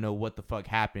did want to know what the fuck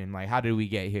happened. Like, how did we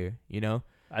get here? You know?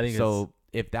 I think So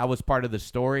if that was part of the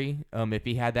story, if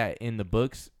he had that in the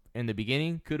books in the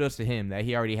beginning, kudos to him that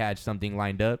he already had something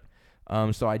lined up.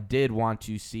 So I did want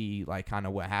to see like kind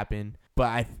of what happened.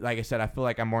 But like I said, I feel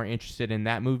like I'm more interested in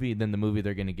that movie than the movie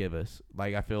they're gonna give us.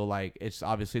 Like I feel like it's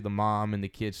obviously the mom and the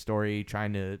kid's story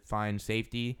trying to find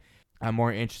safety. I'm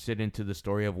more interested into the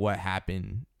story of what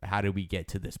happened. How did we get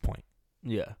to this point?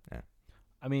 Yeah. Yeah.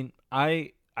 I mean,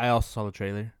 I also saw the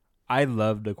trailer. I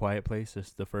loved The Quiet Place,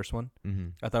 just the first one. Mm-hmm.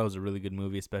 I thought it was a really good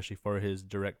movie, especially for his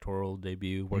directorial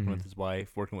debut, working with Mhm. his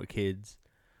wife, working with kids.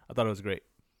 I thought it was great.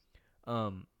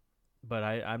 But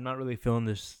I'm not really feeling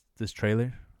this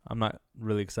trailer. I'm not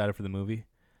really excited for the movie.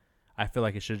 I feel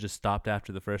like it should have just stopped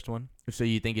after the first one. So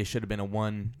you think it should have been a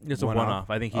one? It's a one-off.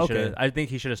 I think he Okay. should. I think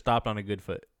he should have stopped on a good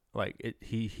foot. Like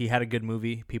he had a good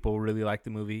movie. People really liked the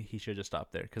movie. He should have just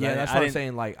stopped there. Cause Yeah, I that's what I'm didn't-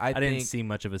 saying. Like I didn't think, see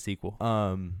much of a sequel.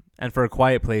 And for A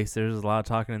Quiet Place, there's a lot of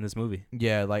talking in this movie.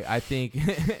 yeah, like I think,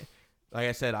 like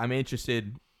I said, I'm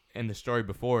interested in the story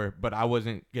before, but I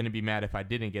wasn't gonna be mad if I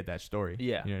didn't get that story.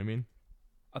 Yeah. You know what I mean?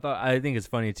 I think it's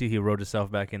funny too. He wrote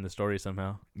himself back in the story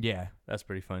somehow. Yeah, That's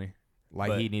pretty funny. like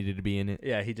But- he needed to be in it.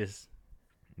 Yeah, he just.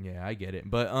 Yeah, I get it.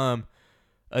 But And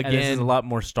this is again, a lot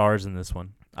more stars in this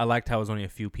one. I liked how it was only a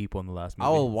few people in the last movie. I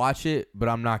will watch it, but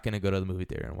I'm not gonna go to the movie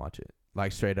theater and watch it.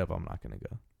 Like straight up, I'm not gonna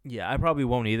go. Yeah, I probably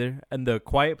won't either. And The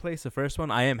Quiet Place, the first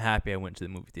one, I am happy I went to the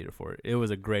movie theater for it. It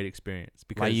was a great experience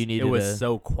because you it needed was a-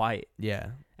 so quiet.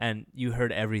 Yeah, And you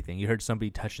heard everything. You heard somebody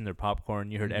touching their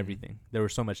popcorn. You heard Mhm. everything. There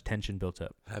was so much tension built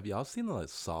up. Have y'all seen the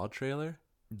Saw trailer?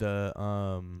 the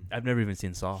I've never even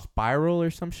seen Saw. Spiral or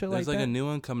some shit There's like like that. a new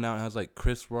one coming out. It has like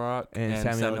Chris Rock and and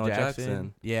Samuel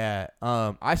Jackson. Yeah.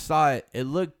 I saw it. It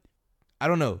looked. I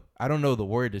don't know. I don't know the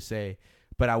word to say,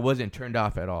 but I wasn't turned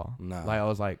off at all. Nah. Like I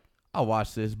was like, I'll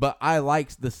watch this. But I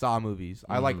liked the Saw movies.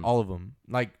 I like Mhm. all of them.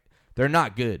 Like they're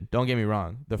not good. Don't get me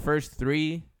wrong. The first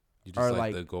three, You just are like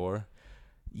like- the gore.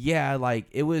 yeah, like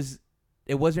it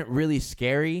wasn't really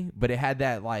scary, but it had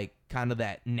that like kind of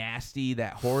that nasty,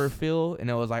 that horror feel, and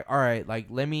it was like, all right, like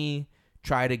let me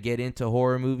try to get into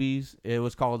horror movies. It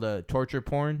was called torture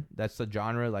porn. That's the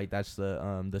genre, like that's the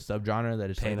subgenre that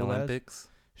is Pain labeled as. Olympics.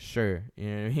 Sure, you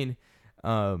know what I mean.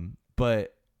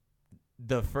 But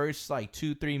the first like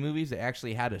 2-3 movies, they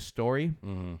actually had a story,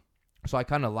 Mm-hmm. so I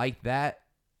kind of liked that.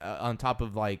 On top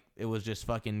of like it was just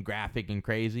fucking graphic and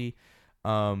crazy.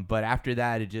 But after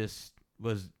that, it just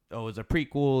was it was a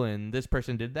prequel, and this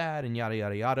person did that, and yada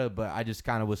yada yada. But I just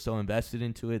kind of was so invested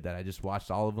into it that I just watched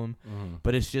all of them. Mm-hmm.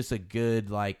 But it's just a good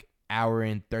like hour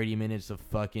and 30 minutes of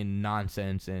fucking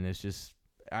nonsense, and it's just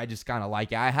I just kind of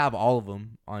like it. I have all of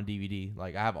them on DVD.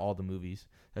 Like I have all the movies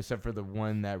except for the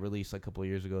one that released a couple of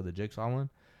years ago, the Jigsaw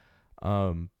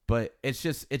one. But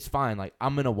it's fine. Like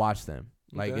I'm gonna watch them.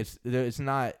 Like Okay. it's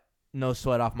not no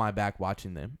sweat off my back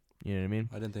watching them. You know what I mean?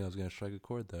 I didn't think I was gonna strike a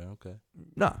chord there. Okay.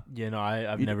 No. Yeah, no,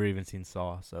 I've You- never even seen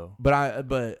Saw, so But I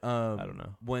don't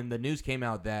know. when the news came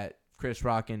out that Chris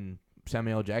Rock and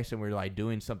Samuel L. Jackson were like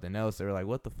doing something else, they were like,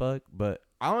 "What the fuck?" But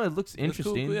I don't know. It looks It's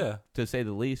cool, interesting, yeah. to say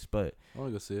the least. But I want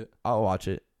to go see it. I'll watch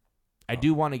it. I Oh.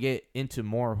 do want to get into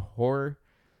more horror.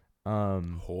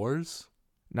 Whores?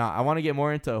 I want to get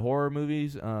more into horror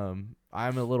movies. I'm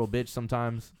a little bitch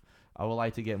sometimes. I would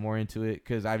like to get more into it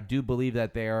because I do believe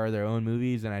that they are their own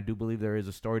movies, and I do believe there is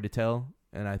a story to tell.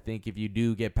 And I think if you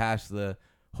do get past the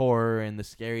horror and the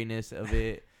scariness of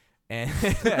it, and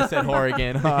I said horror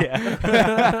again, huh?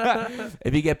 Yeah.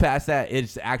 If you get past that,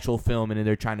 it's actual film, and then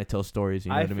they're trying to tell stories. You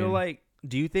know I what I feel mean? like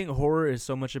Do you think horror is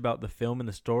so much about the film and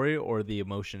the story, or the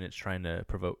emotion it's trying to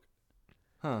provoke?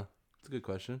 Huh. That's a good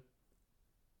question.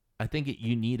 I think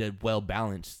you need a well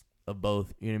balance of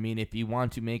both. You know what I mean? If you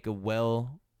want to make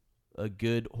a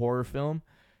good horror film,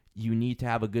 you need to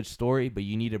have a good story, but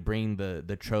you need to bring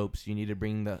the tropes. You need to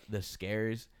bring the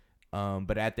scares.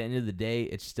 But at the end of the day,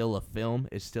 it's still a film.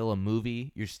 It's still a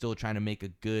movie. You're still trying to make a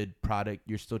good product.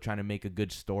 You're still trying to make a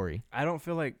good story. I don't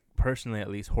feel like, personally at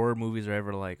least, horror movies are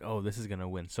ever like, oh, this is going to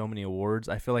win so many awards.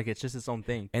 I feel like it's just its own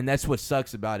thing. And that's what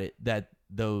sucks about it, that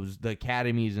the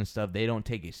academies and stuff, they don't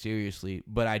take it seriously.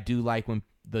 But I do like when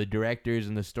the directors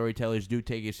and the storytellers do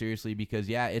take it seriously, because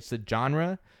yeah, it's a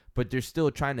genre, but they're still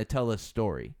trying to tell a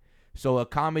story. So a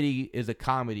comedy is a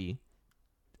comedy.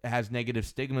 It has negative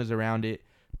stigmas around it,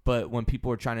 but when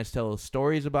people are trying to tell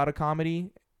stories about a comedy,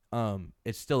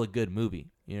 it's still a good movie.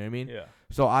 You know what I mean? Yeah.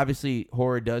 So obviously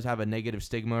horror does have a negative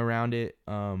stigma around it,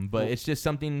 but it's just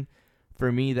something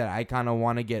for me that I kind of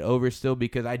want to get over still,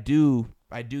 because I do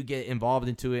get involved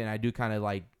into it, and I do kind of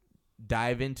like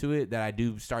dive into it, that I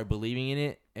do start believing in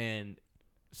it, and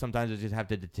sometimes I just have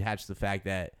to detach the fact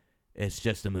that it's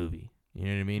just a movie. You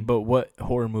know what I mean? But what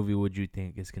horror movie would you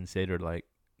think is considered like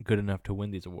good enough to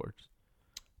win these awards?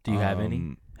 Do you have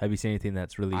any? Have you seen anything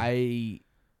that's really?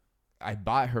 I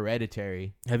bought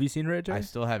Hereditary. Have you seen Hereditary? I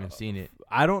still haven't seen it.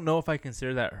 I don't know if I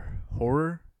consider that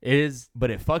horror. It is,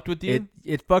 But it fucked with you?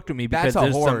 it fucked with me because That's a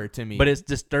there's horror to me. But it's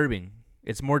disturbing.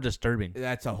 It's more disturbing.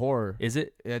 That's a horror. Is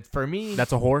it? For me,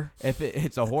 That's a horror.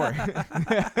 it's a horror.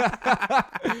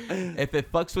 If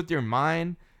it fucks with your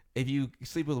mind, if you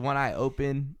sleep with one eye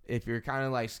open, if you're kind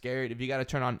of like scared, if you got to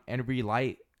turn on every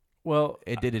light, Well,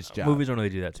 it did its job. movies don't really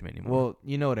do that to me anymore. Well,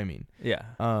 you know what I mean. yeah.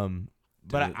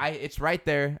 But Dude. it's right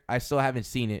there. I still haven't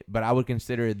seen it, but I would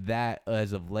consider that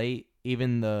as of late.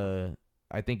 Even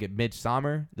I think at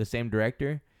Midsommar, the same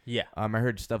director. Yeah. I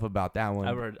heard stuff about that one.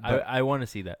 I've heard. but I want to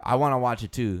see that. I want to watch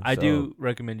it too. I so do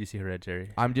recommend you see Hereditary.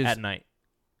 I'm just at night.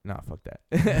 No, fuck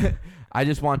that. I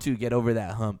just want to get over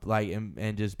that hump, like,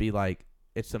 and just be like,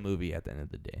 it's a movie at the end of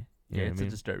the day. You know Yeah, what it's I a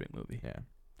mean? disturbing movie Yeah.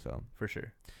 So, for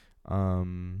sure.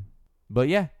 but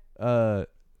yeah,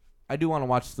 I do want to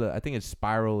watch I think it's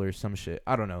Spiral or some shit.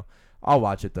 I don't know. I'll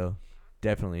watch it though.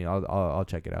 Definitely. I'll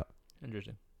check it out.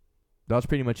 Interesting. That was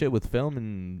pretty much it with film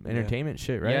and entertainment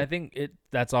shit, right? Yeah, I think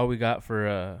that's all we got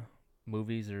for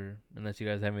movies, or unless you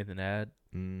guys have anything to add.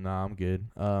 Nah, I'm good.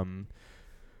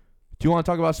 Do you want to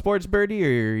talk about sports, Birdie,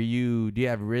 or do you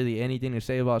have really anything to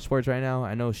say about sports right now?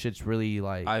 I know shit's really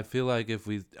like. I feel like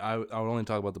I would only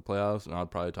talk about the playoffs, and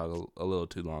I'd probably talk a little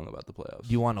too long about the playoffs.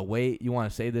 Do you want to wait? You want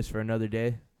to save this for another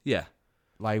day? Yeah,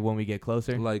 Like when we get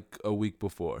closer? like a week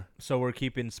before. So we're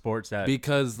keeping sports at.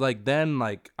 Because like then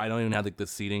like I don't even have like the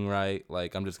seating right.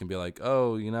 Like I'm just gonna be like,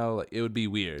 oh, like it would be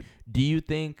weird. Do you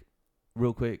think,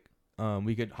 real quick,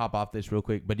 we could hop off this real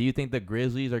quick, but do you think the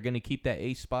Grizzlies are going to keep that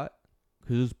ace spot?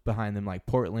 Who's behind them? Like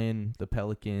Portland, the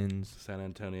Pelicans. San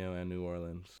Antonio and New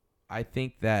Orleans. I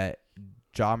think that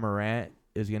Ja Morant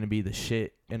is going to be the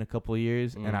shit in a couple of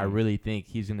years, and I Mhm. really think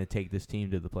he's going to take this team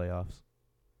to the playoffs.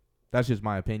 That's just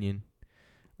my opinion.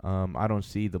 I don't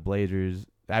see the Blazers.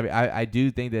 I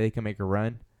do think that they can make a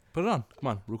run. Put it on. Come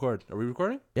on, record. Are we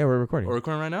recording? Yeah, we're recording. We're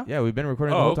recording right now? Yeah, we've been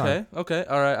recording the Oh, whole time. okay.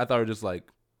 All right. I thought we were just like.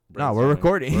 No, we're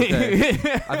recording. Okay.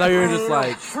 I thought you were just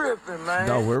like.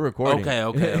 No, we're recording.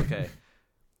 Okay.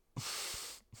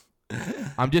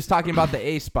 I'm just talking about the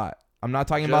A spot. I'm not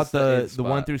talking about Just the A the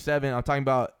 1 spot. through 7. I'm talking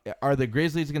about, are the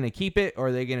Grizzlies going to keep it, or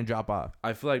are they going to drop off?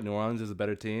 I feel like New Orleans is a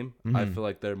better team. I Mhm. feel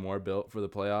like they're more built for the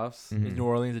playoffs. Mhm. Is New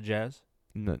Orleans a Jazz?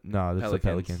 No, that's the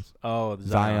Pelicans. Oh,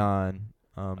 Zion.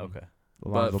 Okay. But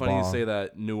Lonzo funny you Ball. say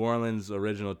that. New Orleans'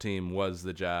 original team was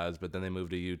the Jazz, but then they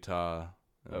moved to Utah.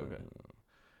 Okay.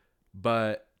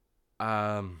 But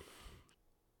that'd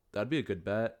be a good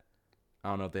bet. I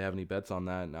don't know if they have any bets on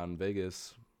that out in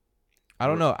Vegas. I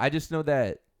don't know. I just know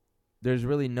that there's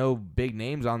really no big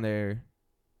names on there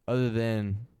other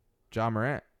than Ja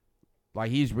Morant. Like,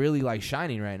 he's really, like,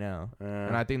 shining right now.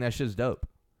 And I think that shit's dope.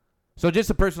 So just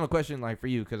a personal question, like, for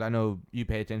you, because I know you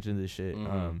pay attention to this shit.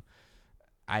 Mhm.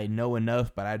 I know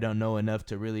enough, but I don't know enough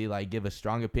to really, like, give a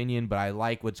strong opinion, but I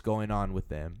like what's going on with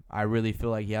them. I really feel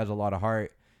like he has a lot of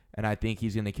heart, and I think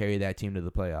he's going to carry that team to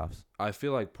the playoffs. I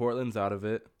feel like Portland's out of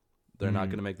it. They're not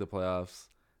Mhm. going to make the playoffs.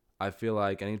 I feel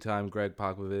like anytime Greg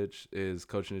Popovich is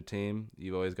coaching a team,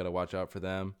 you've always got to watch out for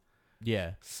them.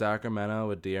 Yeah. Sacramento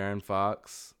with De'Aaron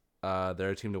Fox, they're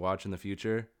a team to watch in the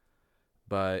future.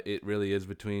 But it really is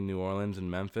between New Orleans and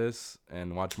Memphis.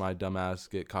 And watch my dumbass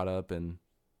get caught up and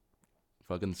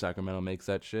fucking Sacramento makes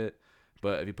that shit.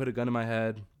 But if you put a gun in my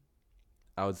head,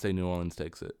 I would say New Orleans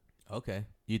takes it. Okay.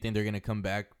 You think they're going to come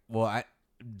back? Well,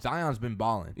 Zion's been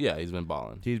balling. Yeah, he's been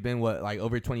balling He's been like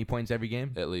over 20 points every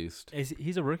game. at least.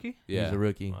 He's a rookie? Yeah, He's a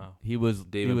rookie. Wow. He was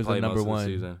David he was the played number most of the one.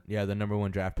 season. Yeah, the number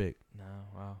 1 draft pick.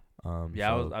 No, wow. Yeah,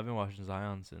 so- I've been watching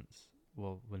Zion since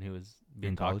when he was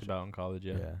being In talked college? about in college.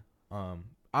 Yeah. Yeah.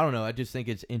 I don't know. I just think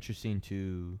it's interesting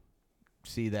to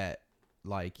see that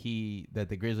that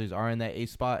the Grizzlies are in that 8th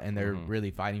spot and they're Mhm.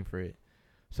 really fighting for it.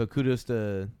 So kudos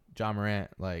to John Morant.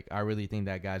 Like, I really think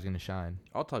that guy's gonna shine.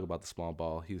 I'll talk about the small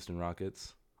ball Houston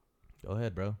Rockets. Go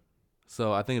ahead, bro.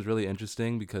 So I think it's really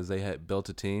interesting because they had built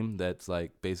a team that's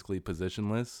like basically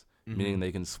positionless, meaning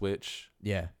they can switch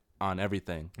Yeah. on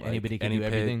everything. Like, Anybody can any do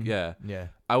pick- everything. Yeah. Yeah.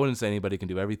 I wouldn't say anybody can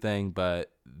do everything,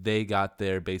 but they got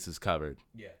their bases covered,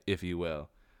 Yeah. if you will.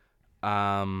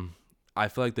 I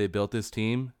feel like they built this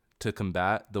team to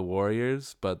combat the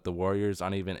Warriors, but the Warriors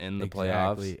aren't even in the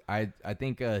playoffs. I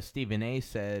think Stephen A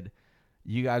said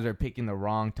you guys are picking the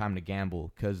wrong time to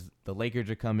gamble because the Lakers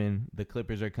are coming, the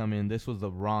Clippers are coming. This was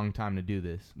the wrong time to do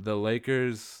this. The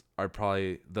Lakers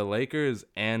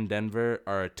and Denver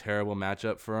are a terrible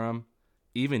matchup for them.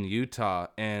 Even Utah.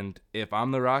 And if I'm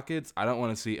the Rockets, I don't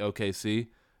want to see OKC.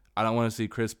 I don't want to see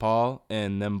Chris Paul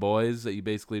and them boys that you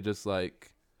basically just like.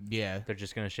 Yeah. They're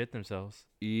just gonna shit themselves.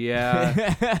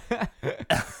 Yeah.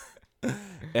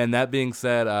 And that being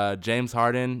said, James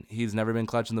Harden, he's never been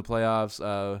clutch in the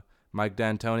playoffs. Mike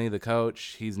D'Antoni, the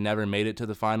coach, he's never made it to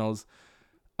the finals.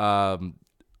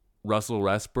 Russell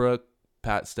Westbrook,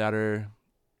 Pat Statter.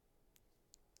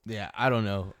 Yeah, I don't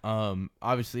know.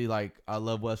 Obviously, like, I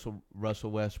love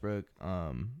Russell Westbrook.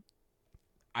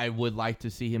 I would like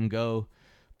to see him go,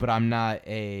 but I'm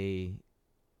a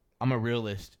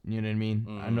realist. You know what I mean?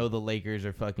 I Mhm. know the Lakers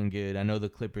are fucking good. I know the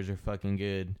Clippers are fucking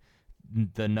good.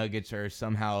 The Nuggets are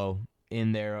somehow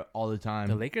in there all the time.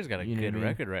 The Lakers got a You know what good I mean?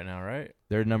 record right now, right?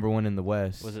 They're number 1 in the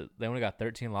West. Was it? They only got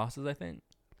 13 losses, I think.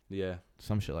 Yeah,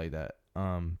 Some shit like that.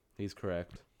 he's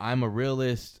correct. I'm a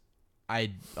realist.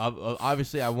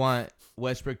 Obviously I want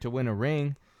Westbrook to win a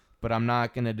ring, but I'm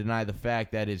not gonna deny the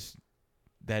fact that it's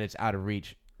out of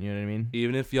reach. You know what I mean?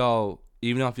 Even if y'all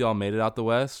made it out the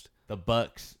West, The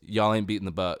Bucks, y'all ain't beating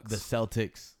the Bucks. the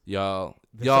Celtics. y'all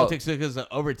Celtics took us to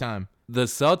overtime. The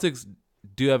Celtics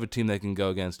do have a team that can go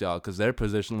against y'all because they're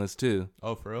positionless too.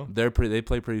 Oh, for real? They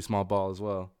play pretty small ball as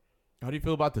well. How do you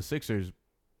feel about the Sixers?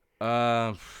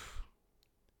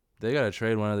 They gotta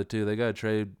trade one of the two. They gotta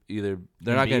trade either.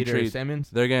 They're not gonna Embiid or trade. Simmons.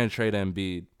 They're gonna trade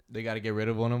Embiid. They got to get rid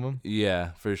of one of them.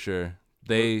 Yeah, for sure.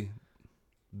 They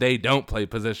don't play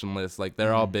positionless. Like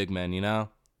they're all big men, you know.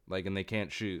 Like and they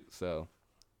can't shoot, so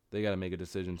they gotta make a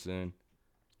decision soon.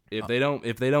 If they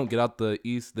don't get out the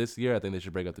East this year, I think they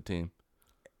should break up the team.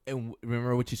 And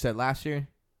remember what you said last year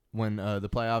when the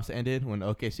playoffs ended, when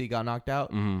OKC got knocked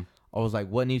out? Mm-hmm. I was like,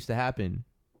 what needs to happen?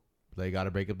 They got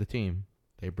to break up the team.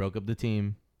 They broke up the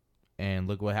team, and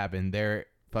look what happened. They're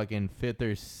fucking 5th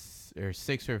or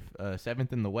 6th or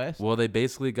 7th in the West. Well, they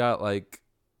basically got like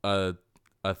a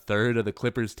third of the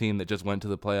Clippers team that just went to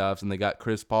the playoffs, and they got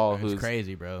Chris Paul, It's who's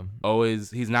crazy, bro.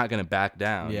 he's not gonna back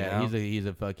down. Yeah, you know? he's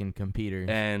a fucking competitor.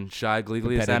 And Shai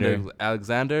Competitor.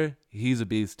 Alexander, he's a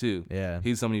beast too. Yeah.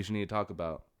 He's somebody you should need to talk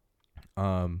about.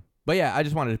 But yeah, I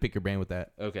just wanted to pick your brain with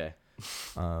that. Okay.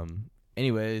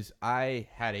 Anyways, I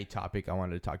had a topic I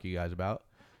wanted to talk to you guys about.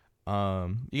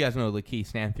 You guys know Lakeith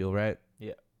Stanfield, right?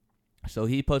 Yeah. So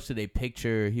he posted a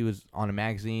picture. He was on a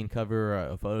magazine cover,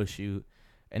 a photo shoot,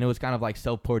 and it was kind of like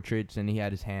self-portraits, and he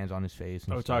had his hands on his face.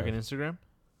 And Are we stuff. talking Instagram?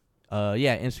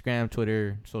 Yeah, Instagram,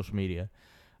 Twitter, social media.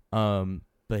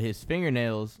 But his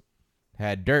fingernails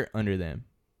had dirt under them.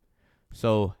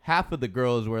 So half of the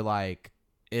girls were like,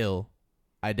 ill.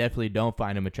 I definitely don't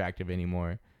find him attractive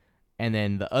anymore. And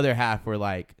then the other half were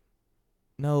like,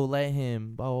 no, let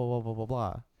him, blah, blah, blah, blah, blah,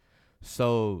 blah.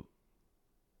 So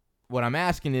what I'm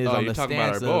asking is on you're the talking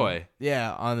about stance our of, boy.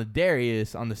 yeah, on the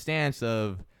Darius, on the stance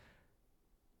of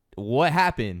what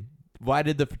happened? Why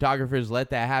did the photographers let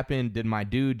that happen? Did my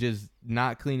dude just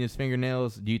not clean his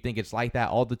fingernails? Do you think it's like that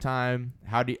all the time?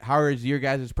 How do you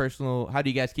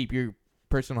guys keep your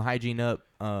personal hygiene up?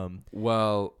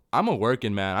 Well, I'm a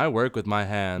working man. I work with my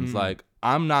hands. Like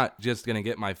I'm not just gonna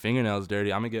get my fingernails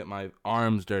dirty. I'm gonna get my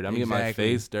arms dirty. I'm gonna get my Exactly.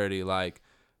 face dirty. Like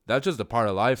that's just a part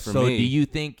of life for so me. do you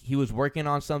think he was working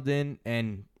on something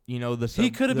and he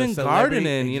could have been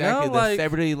gardening, you know, the like-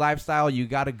 celebrity lifestyle? You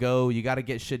gotta go, you gotta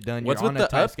get shit done. What's You're with on a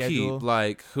the tight upkeep? schedule.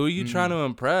 Like, who are you trying to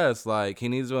impress? Like, he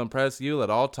needs to impress you at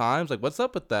all times. Like, what's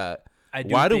up with that?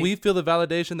 Why do we feel the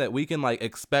validation that we can like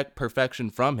expect perfection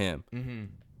from him?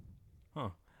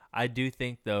 I do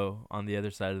think though, on the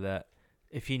other side of that,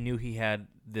 if he knew he had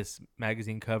this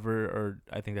magazine cover, or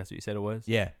I think that's what you said it was,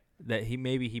 Yeah. that he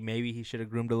maybe he should have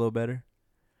groomed a little better.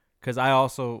 Because I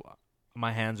also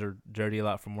my hands are dirty a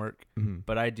lot from work, Mhm.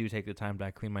 but I do take the time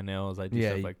to clean my nails. I do Yeah,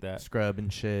 stuff you like that. Scrub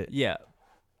and shit. Yeah.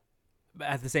 But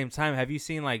at the same time, have you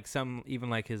seen like some even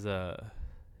like his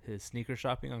sneaker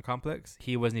shopping on Complex?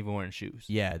 He wasn't even wearing shoes.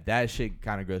 Yeah, that shit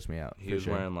kind of grossed me out. He for was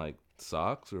sure. wearing like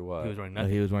socks or what? He was wearing No,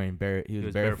 nothing. he was wearing He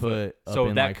was barefoot. barefoot. Up So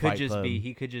in, that like, could Fight just Club. be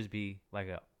he could just be like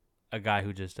a guy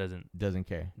who just doesn't Doesn't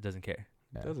care. care.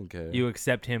 Yeah. Doesn't care. You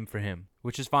accept him for him,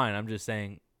 which is fine. I'm just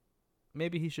saying,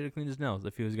 maybe he should have cleaned his nails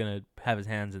if he was gonna have his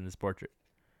hands in this portrait.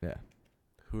 Yeah.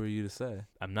 Who are you to say?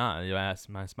 I'm not. You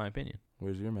asked that's my opinion.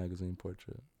 Where's your magazine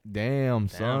portrait? Damn,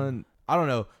 son. I don't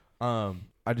know.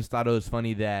 I just thought it was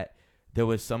funny that there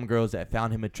was some girls that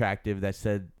found him attractive that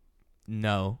said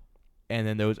no, and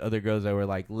then there was other girls that were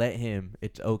like, "Let him.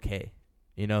 It's okay."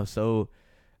 You know. So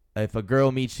if a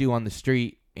girl meets you on the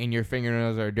street and your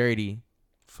fingernails are dirty,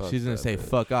 Fuck she's gonna that say bitch.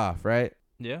 "fuck off," right?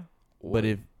 Yeah. But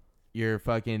if you're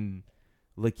fucking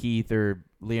Lakeith or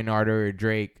Leonardo or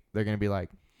Drake, they're gonna be like,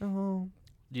 "No."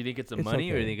 Do you think it's the It's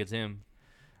money or do you okay. think it's him?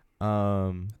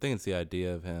 I think it's the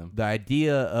idea of him. The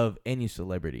idea of any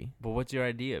celebrity. But what's your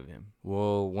idea of him?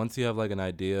 Well, once you have like an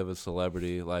idea of a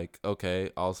celebrity, like, okay,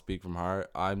 I'll speak from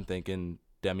heart. I'm thinking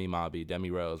Demi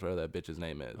Rose, whatever that bitch's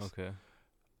name is. Okay.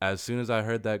 As soon as I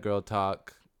heard that girl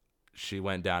talk, she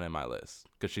went down in my list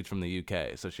because she's from the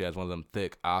UK, so she has one of them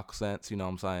thick accents. You know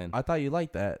what I'm saying? I thought you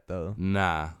liked that though.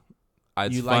 Nah,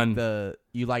 it's You fun.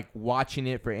 like watching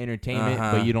it for entertainment,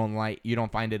 Uh-huh. but you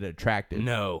don't find it attractive.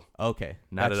 No, Okay.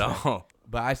 not at That's all.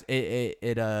 But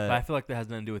But I feel like that has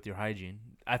nothing to do with your hygiene.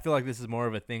 I feel like this is more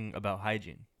of a thing about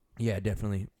hygiene. yeah,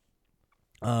 definitely.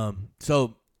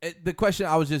 So the question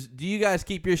I was just, do you guys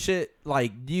keep your shit,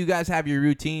 like, do you guys have your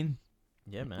routine?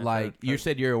 Yeah, man. Like you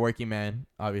said, you're a working man.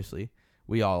 Obviously,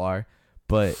 we all are.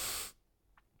 But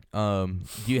do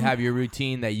you have your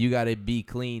routine that you gotta be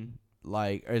clean?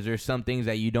 Like, is there some things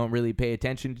that you don't really pay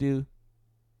attention to,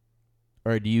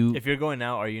 or do you? If you're going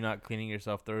out, are you not cleaning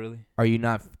yourself thoroughly? Are you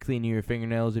not cleaning your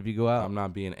fingernails if you go out? I'm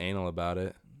not being anal about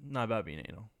it. Not about being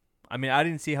anal. I mean, I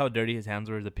didn't see how dirty his hands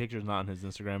were. The picture's not on his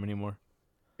Instagram anymore.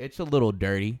 It's a little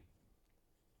dirty.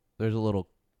 There's a little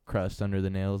crust under the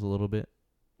nails a little bit.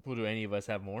 Well, do any of us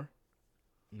have more?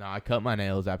 No, I cut my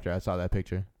nails after I saw that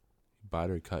picture. Bite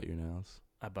or cut your nails.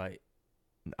 I bite.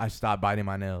 I stopped biting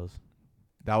my nails.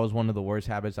 That was one of the worst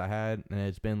habits I had, and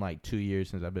it's been like 2 years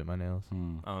since I bit my nails.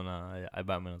 Oh, no. I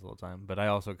bite my nails all the time. But I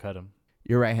also cut them.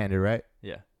 You're right-handed, right?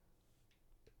 Yeah.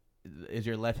 Is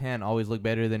your left hand always look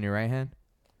better than your right hand?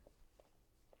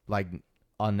 Like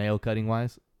on nail cutting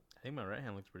wise? I think my right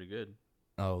hand looks pretty good.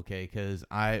 Oh, okay, because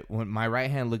when my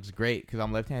right hand looks great because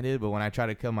I'm left-handed, but when I try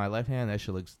to cut my left hand, that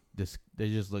shit looks it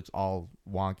just looks all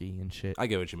wonky and shit. I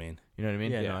get what you mean. You know what I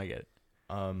mean? Yeah, no, I get it.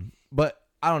 But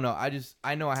I don't know.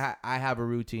 I know I have a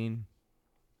routine.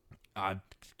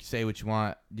 Say what you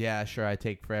want. Yeah, sure. I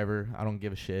take forever. I don't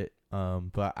give a shit.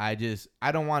 But I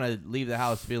don't want to leave the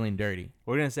house feeling dirty.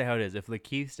 We're going to say how it is. If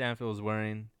Lakeith Stanfield is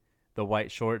wearing the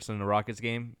white shorts in the Rockets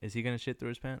game, is he going to shit through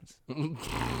his pants?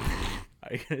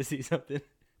 Are you going to see something?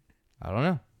 I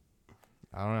don't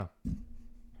know.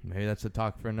 Maybe that's a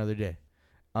talk for another day.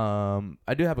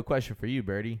 I do have a question for you,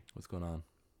 Birdie. What's going on?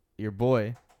 Your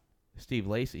boy, Steve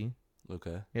Lacy,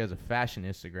 Okay. he has a fashion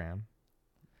Instagram.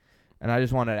 And I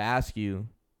just wanted to ask you,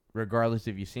 regardless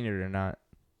if you've seen it or not,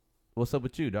 what's up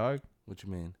with you, dog? What you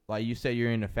mean? Like you said,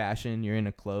 you're into fashion, you're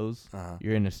into clothes, Uh-huh.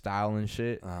 you're into style and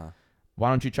shit. Uh-huh. Why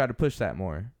don't you try to push that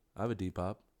more? I have a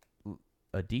Depop.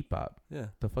 A Depop? Yeah.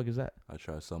 The fuck is that? I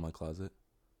try to sell my closet.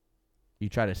 You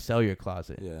try to sell your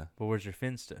closet. Yeah. But where's your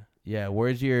Finsta? Yeah,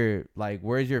 where's your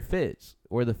fits?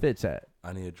 Where the fits at?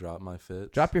 I need to drop my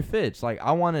fits. Drop your fits. Like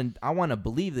I wanna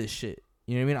believe this shit.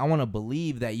 You know what I mean? I wanna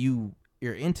believe that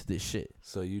you're into this shit.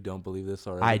 So you don't believe this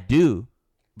already? I do.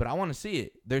 But I wanna see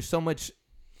it. There's so much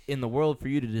in the world for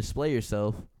you to display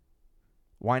yourself.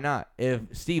 Why not? If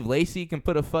Steve Lacy can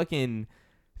put a fucking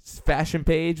fashion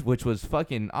page, which was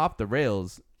fucking off the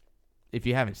rails, if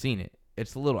you haven't seen it,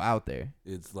 it's a little out there.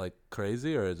 It's like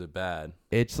crazy or is it bad?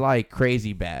 It's like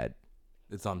crazy bad.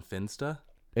 It's on Finsta?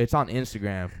 It's on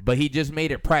Instagram, but he just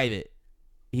made it private.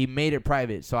 He made it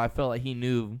private, so I felt like he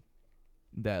knew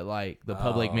that like the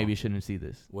public Oh. maybe shouldn't see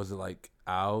this. Was it like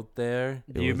out there?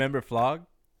 Do you remember Flog?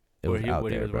 It was out He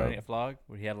there, was bro. wearing a Flog?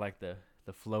 Where he had like the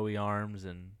flowy arms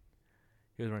and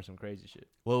he was wearing some crazy shit.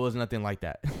 Well, it was nothing like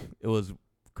that. It was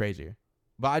crazier.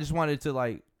 But I just wanted to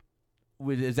like,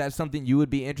 is that something you would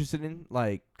be interested in,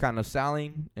 like kind of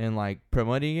selling and like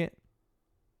promoting it?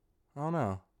 I don't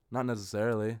know. Not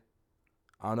necessarily.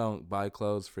 I don't buy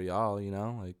clothes for y'all, you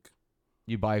know? Like,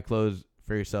 You buy clothes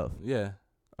for yourself. yeah.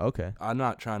 Okay. I'm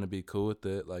not trying to be cool with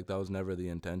it. Like, that was never the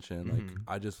intention. Like, Mhm.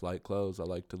 I just like clothes. I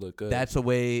like to look good. That's a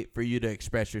way for you to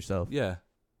express yourself. yeah,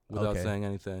 without Okay. saying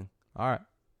anything. All right.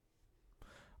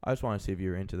 I just want to see if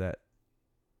you were into that.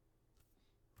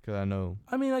 Because I know.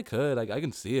 I mean, I could. Like, I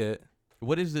can see it.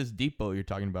 What is this Depot you're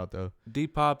talking about, though?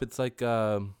 Depop, it's like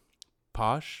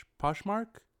Poshmark?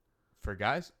 For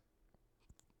guys?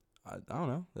 I don't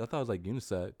know. I thought it was like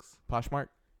unisex. Poshmark?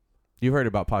 You've heard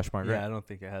about Poshmark, Yeah, right? I don't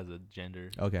think it has a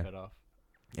gender Okay. cutoff.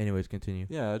 Anyways, continue.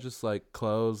 Yeah, just like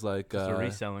clothes, like Just a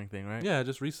reselling thing, right? yeah,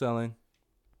 just reselling.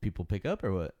 People pick up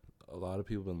or what? A lot of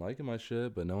people been liking my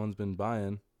shit, but no one's been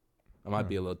buying. I might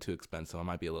be a little too expensive. I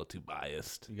might be a little too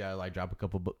biased. You gotta like drop a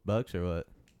couple bucks or what?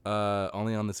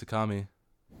 Only on the Sakami.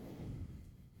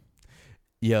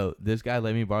 Yo, this guy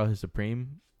let me borrow his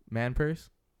Supreme man purse.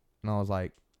 And I was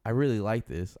like, I really like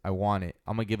this. I want it.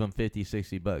 I'm gonna give him 50,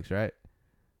 60 bucks, right?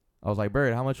 I was like,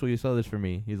 Bird, how much will you sell this for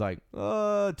me? He's like,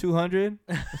 200.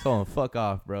 I told him, fuck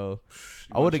off, bro.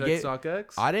 I would have gave.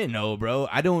 StockX. I didn't know, bro.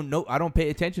 I don't know. I don't pay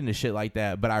attention to shit like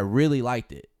that, but I really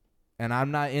liked it. And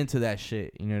I'm not into that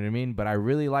shit. You know what I mean? But I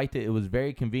really liked it. It was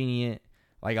very convenient.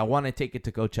 Like, I want to take it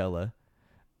to Coachella.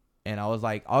 And I was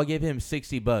like, I'll give him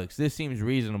 60 bucks. This seems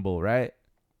reasonable, right?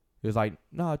 He was like,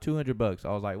 no, 200 bucks.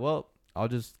 I was like, well, I'll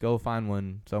just go find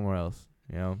one somewhere else.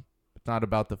 You know? It's not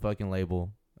about the fucking label.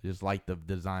 I just like the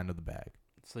design of the bag.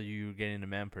 So you getting a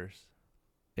man purse?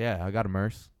 Yeah, I got a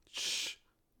Merce. Shh.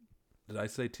 Did I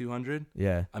say 200?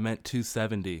 Yeah. I meant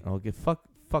 270. Oh, get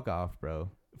fuck off,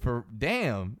 bro. For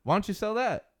damn, why don't you sell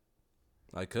that?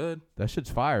 I could. That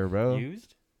shit's fire, bro.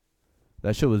 Used?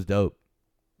 That shit was dope.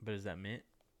 But is that mint?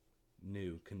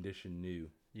 New. Condition new.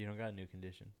 You don't got new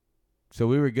condition. So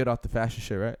we were good off the fashion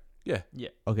shit, right? Yeah. Yeah.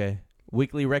 Okay.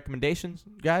 Weekly recommendations,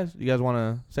 guys. You guys want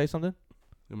to say something?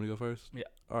 You want me to go first? Yeah.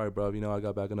 All right, bro. You know I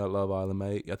got back on that Love Island,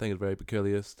 mate. I think it's very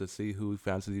peculiar to see who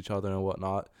fancies each other and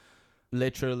whatnot.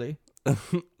 Literally,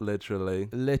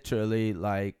 Literally.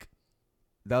 like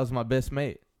that was my best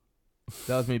mate.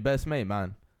 That was my best mate,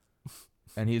 man.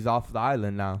 And he's off the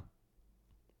island now.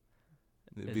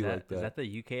 It'd Is be that, like that. is that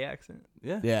the UK accent?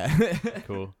 Yeah. Yeah.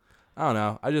 Cool. I don't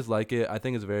know. I just like it. I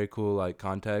think it's a very cool like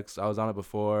context. I was on it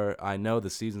before. I know the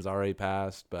season's already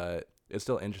passed, but it's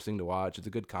still interesting to watch. It's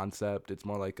a good concept. It's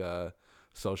more like a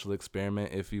social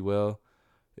experiment, if you will.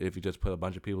 If you just put a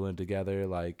bunch of people in together,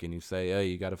 like, and you say, hey,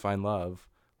 you got to find love,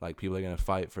 like, people are going to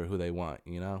fight for who they want,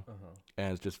 you know?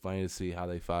 And it's just funny to see how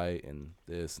they fight and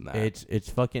this and that. It's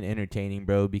fucking entertaining,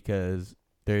 bro, because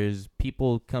there's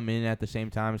people come in at the same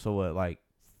time. So what, like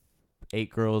 8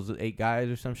 girls, 8 guys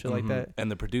or some shit like that? And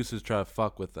the producers try to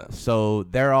fuck with them. So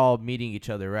they're all meeting each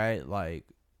other, right? Like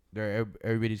they're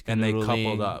everybody's And they canoodling.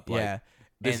 coupled up, like, yeah.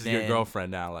 This And is your then-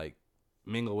 girlfriend now, like,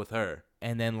 mingle with her.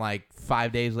 And then like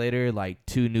 5 days later, like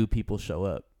 2 new people show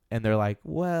up. And they're like,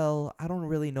 well, I don't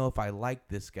really know if I like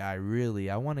this guy, really.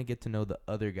 I want to get to know the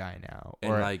other guy now.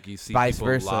 And, or like, you see vice people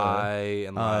versa. lie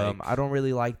and, like... I don't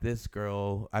really like this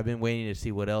girl. I've been waiting to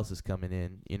see what else is coming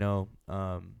in, you know?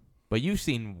 But you've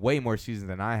seen way more seasons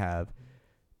than I have.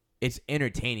 It's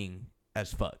entertaining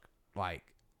as fuck. Like,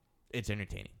 it's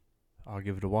entertaining. I'll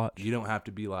give it a watch. You don't have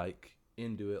to be, like,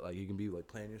 into it. Like, you can be, like,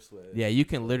 playing your Switch. Yeah, you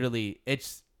can literally,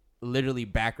 it's literally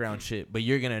background shit, but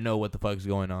you're going to know what the fuck's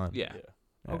going on. Yeah.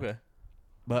 Yeah. Okay.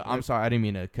 But I'm sorry, I didn't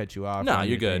mean to cut you off. No, or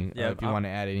you're good. anything. Yeah, if you want to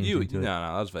add anything to it.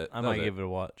 No, that's it. I might give it a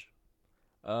watch.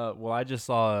 Well, I just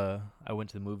saw. I went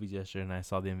to the movies yesterday and I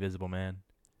saw The Invisible Man.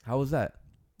 How was that?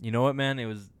 You know what, man? It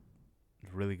was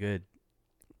really good.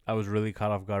 I was really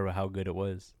caught off guard by how good it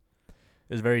was.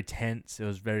 It was very tense. It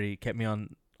was very kept me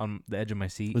on the edge of my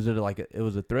seat. Was it like it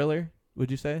was a thriller? Would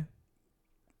you say?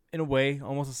 In a way,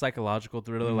 almost a psychological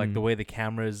thriller. Like the Mm. way the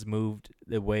cameras moved,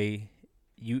 the way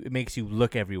it makes you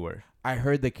look everywhere. I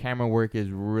heard the camera work is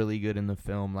really good in the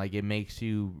film. Like it makes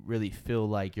you really feel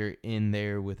like you're in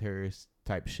there with her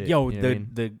type shit. Yo, you know what I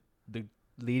mean? the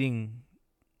leading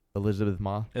Elizabeth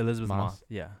Moss. Elizabeth Moss. Moss.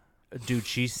 Yeah, dude,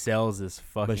 she sells this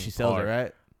fucking. But she sells part. it,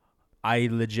 right? I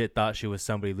legit thought she was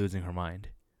somebody losing her mind.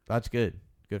 That's good.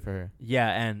 Good for her. Yeah,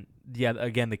 and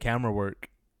again, the camera work,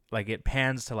 like it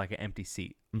pans to like an empty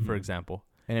seat, for Mhm. example,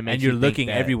 And it makes and you're you think looking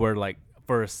that- everywhere like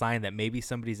for a sign that maybe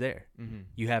somebody's there. Mhm.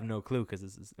 You have no clue because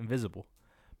it's invisible.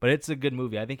 But it's a good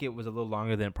movie. I think it was a little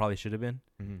longer than it probably should have been.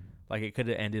 Mhm. Like it could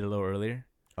have ended a little earlier,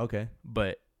 Okay.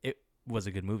 but it was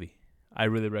a good movie. I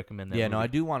really recommend that. Yeah, no, I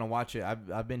movie. do want to watch it.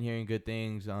 I've been hearing good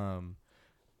things.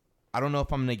 I don't know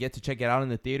if I'm gonna get to check it out in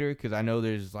the theater because I know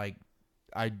there's like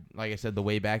I said, The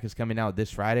Way Back is coming out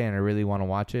this Friday, and I really want to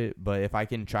watch it. But if I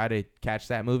can try to catch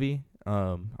that movie,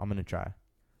 I'm gonna try.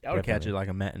 I would catch definitely. it like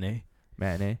a matinee.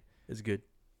 Matinee. It's good.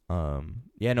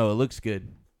 Yeah, no, it looks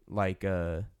good. Like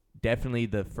definitely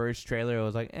the first trailer I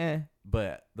was like,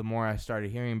 but the more I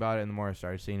started hearing about it and the more I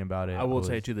started seeing about it, I will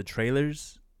say too, the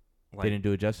trailers didn't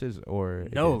do it justice, or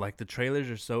it no, did? like the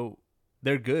trailers are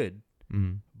they're good,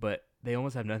 Mhm. but they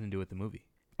almost have nothing to do with the movie.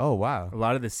 Oh wow. A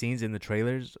lot of the scenes in the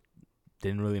trailers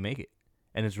didn't really make it,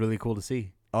 and it's really cool to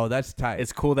see. Oh, that's tight.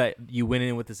 It's cool that you went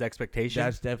in with this expectation.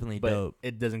 That's definitely but dope.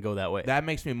 it doesn't go that way. That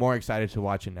makes me more excited to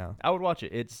watch it now. I would watch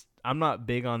it. I'm not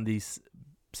big on these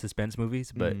suspense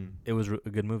movies, but Mm. it was a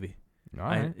good movie. All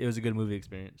right. It was a good movie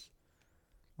experience.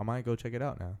 I might go check it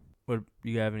out now. What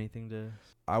you have anything to?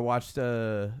 I watched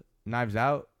Knives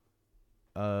Out.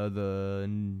 It's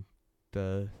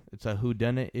a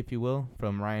whodunit, if you will,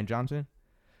 from Ryan Johnson.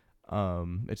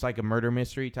 It's like a murder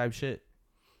mystery type shit.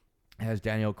 It has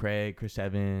Daniel Craig, Chris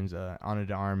Evans, Ana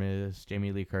de Armas,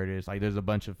 Jamie Lee Curtis. Like, there's a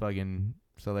bunch of fucking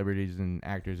celebrities and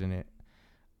actors in it.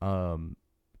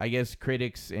 I guess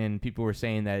critics and people were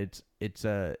saying that it's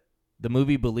the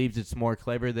movie believes it's more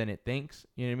clever than it thinks.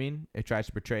 You know what I mean? It tries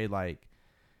to portray like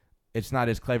it's not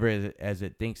as clever as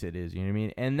it thinks it is. You know what I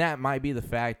mean? And that might be the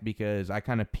fact, because I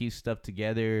kind of pieced stuff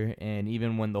together, and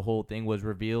even when the whole thing was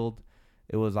revealed,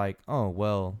 it was like, oh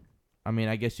well. I mean,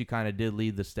 I guess you kind of did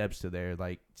lead the steps to there,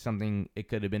 like something it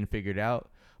could have been figured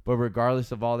out. But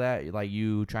regardless of all that, like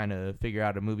you trying to figure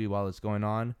out a movie while it's going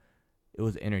on, it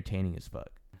was entertaining as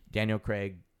fuck. Daniel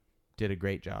Craig did a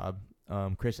great job.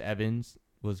 Chris Evans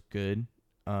was good.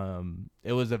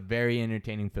 It was a very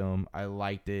entertaining film. I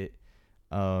liked it.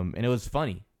 And it was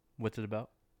funny. What's it about?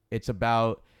 It's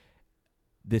about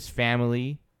this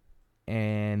family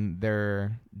and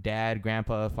their dad,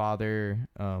 grandpa, father,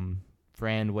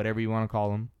 friend, whatever you want to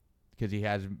call him, because he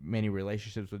has many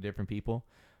relationships with different people.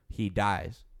 He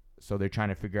dies. So they're trying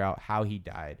to figure out how he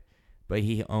died. But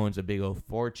he owns a big old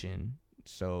fortune.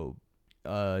 So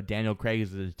Daniel Craig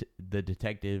is the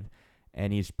detective,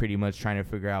 and he's pretty much trying to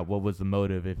figure out what was the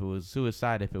motive, if it was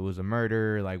suicide, if it was a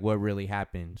murder, like what really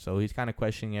happened. So he's kind of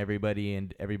questioning everybody,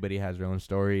 and everybody has their own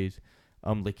stories.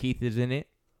 Lakeith is in it.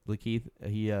 Lakeith,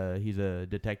 he's a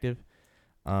detective.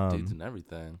 Dude's and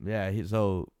everything. Yeah,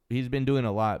 he's been doing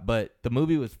a lot, but the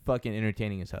movie was fucking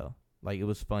entertaining as hell. Like, it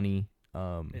was funny.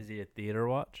 Is he a theater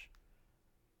watch?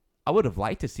 I would have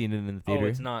liked to see it in the theater. Oh,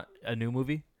 it's not a new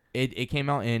movie? It came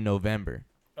out in November.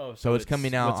 Oh, So it's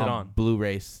coming out what's it on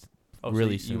Blu-ray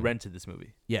really so soon. you rented this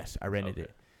movie? Yes, I rented Okay.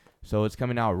 it. So it's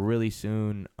coming out really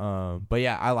soon. But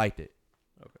yeah, I liked it.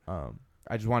 Okay.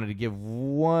 I just wanted to give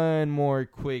one more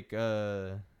quick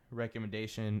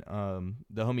recommendation.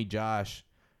 The homie Josh,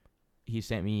 he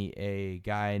sent me a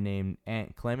guy named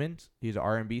Ant Clemens. He's an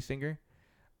R&B singer.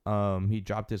 He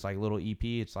dropped this like little EP.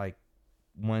 It's like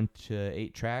 1 to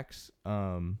 8 tracks.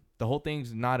 The whole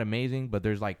thing's not amazing, but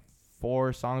there's like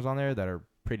 4 songs on there that are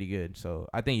pretty good. So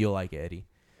I think you'll like it, Eddie.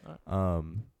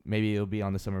 Maybe it'll be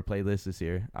on the summer playlist this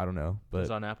year. I don't know, but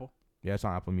It's on Apple? yeah, it's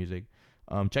on Apple Music.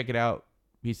 Check it out.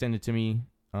 He sent it to me.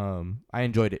 I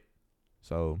enjoyed it.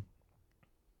 So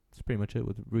that's pretty much it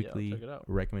with weekly check it out.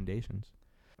 recommendations.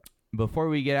 Before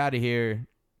we get out of here,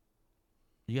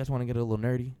 you guys want to get a little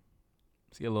nerdy?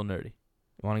 Let's get a little nerdy.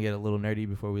 You want to get a little nerdy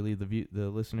before we leave the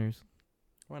listeners?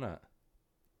 Why not?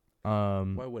 Why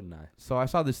Why wouldn't I? So I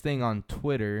saw this thing on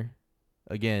Twitter.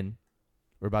 Again,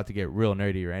 we're about to get real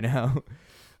nerdy right now.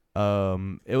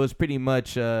 It was pretty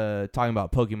much talking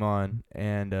about Pokemon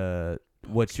and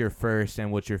what's your first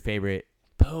and what's your favorite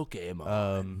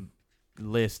Pokemon.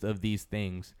 list of these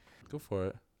things. Go for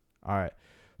it. All right.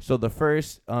 So the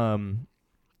first,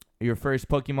 your first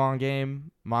Pokemon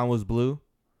game, mine was Blue.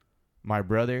 My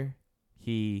brother,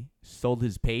 he sold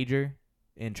his pager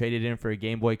and traded in for a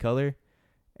Game Boy Color,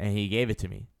 and he gave it to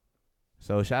me.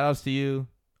 So shout outs to you.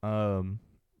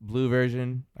 Blue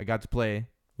version, I got to play,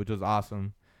 which was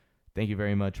awesome. Thank you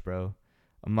very much, bro.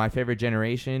 My favorite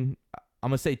generation, I'm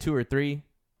going to say 2 or 3.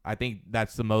 I think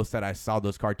that's the most that I saw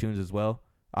those cartoons as well.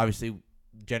 Obviously,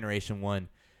 Generation 1.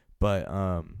 But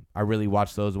I really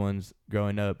watched those ones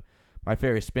growing up. My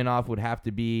favorite spinoff would have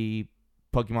to be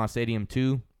Pokemon Stadium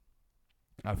 2.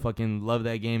 I fucking love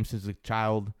that game since a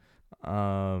child.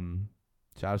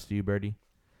 Shouts to you, Birdie.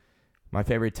 My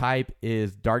favorite type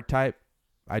is Dark type.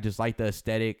 I just like the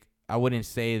aesthetic. I wouldn't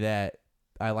say that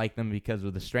I like them because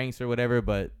of the strengths or whatever,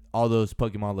 but all those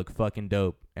Pokemon look fucking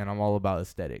dope, and I'm all about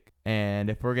aesthetic. And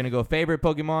if we're going to go favorite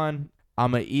Pokemon,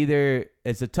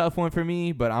 it's a tough one for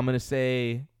me, but I'm going to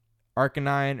say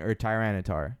Arcanine or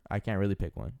Tyranitar. I can't really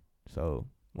pick one. So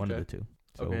one of the two.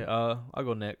 So, Okay, I'll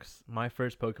go next. My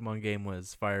first Pokemon game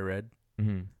was Fire Red.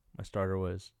 mhm. My starter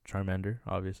was Charmander,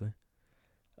 obviously.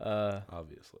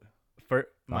 Obviously.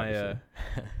 My Obviously.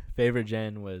 favorite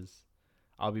gen was,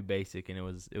 I'll be basic, and it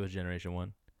was Generation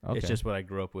 1. Okay. It's just what I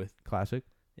grew up with. Classic.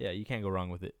 Yeah, you can't go wrong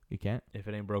with it. You can't. If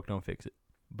it ain't broke, don't fix it.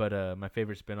 But my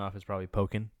favorite spin-off is probably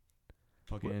Pokken.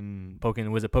 Fucking.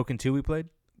 Pokken, was it Pokken 2 we played?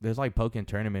 There's like Pokken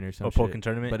tournament or some Or shit. Pokken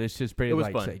tournament? But it's just pretty It was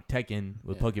like fun. say, Tekken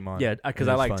with Yeah. Pokemon. Yeah, because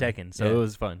It I was like fun. Tekken, so Yeah. it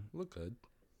was fun. Look good.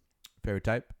 Favorite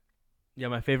type? Yeah,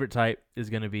 my favorite type is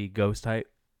going to be Ghost type.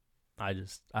 I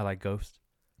like Ghost.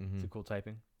 Mm-hmm. It's a cool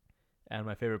typing. And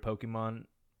my favorite Pokemon.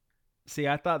 See,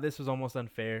 I thought this was almost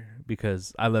unfair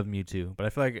because I love Mewtwo, but I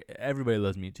feel like everybody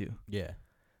loves Mewtwo. Yeah,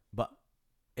 but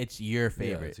it's your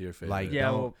favorite. Yeah, it's your favorite. Like,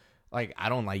 Yeah, don't- well, like I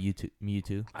don't like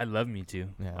Mewtwo. I love Mewtwo.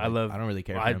 Yeah, I love. I don't really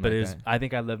care. I, for him but like it's, that. I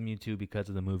think I love Mewtwo because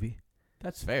of the movie.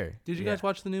 That's fair. Did you Yeah. guys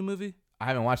watch the new movie? I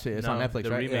haven't watched it. It's on No, Netflix,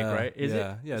 the right? remake, right? Is it?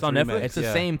 Yeah, yeah. It's a on remake. Netflix? It's the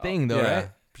Yeah. same thing though, Yeah. right?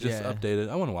 Just Yeah. updated.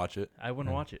 I want to watch it. I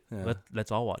wouldn't Yeah. watch it. Yeah.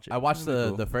 Let's all watch it. I watched That'd be the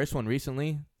cool. the first one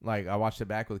recently. Like I watched it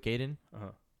back with Caden.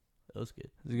 Uh-huh. It was good.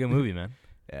 It's a good movie, man.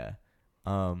 Yeah.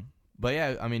 But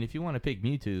yeah, I mean, if you want to pick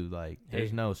Mewtwo, like,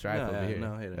 there's Hey. no strife No, over yeah, here.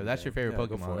 no hate If on that's it. your favorite Yeah,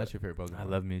 go Pokemon, for that's it. your favorite Pokemon. I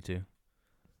love Mewtwo.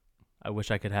 I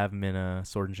wish I could have him in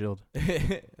Sword and Shield.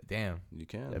 Damn. You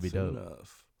can. That'd be soon dope.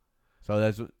 enough. So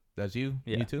that's you,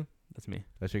 Yeah. Mewtwo. That's me.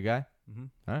 That's your guy. Mm-hmm.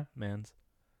 Alright. Mans.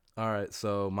 All right.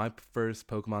 So my first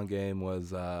Pokemon game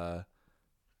was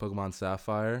Pokemon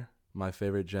Sapphire. My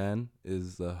favorite gen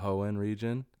is the Hoenn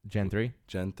region, Gen 3.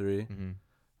 Gen 3. Mm-hmm.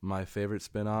 My favorite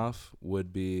spin-off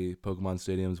would be Pokemon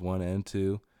Stadiums 1 and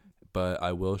 2, but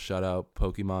I will shout out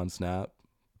Pokemon Snap.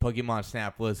 Pokemon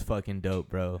Snap was fucking dope,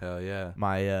 bro. Hell yeah.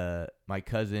 My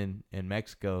cousin in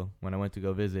Mexico, when I went to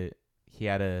go visit, he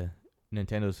had a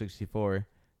Nintendo 64.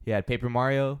 He had Paper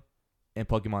Mario and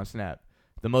Pokemon Snap.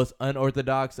 The most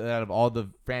unorthodox out of all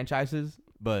the franchises,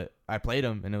 but I played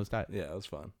them and it was tight. Yeah, it was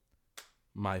fun.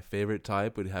 My favorite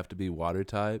type would have to be Water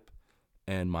type,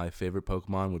 and my favorite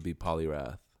Pokemon would be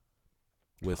Poliwrath,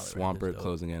 with Poliwrath is Swampert dope.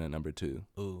 closing in at number 2.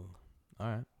 Ooh. All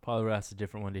right. Poliwrath's a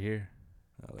different one to hear.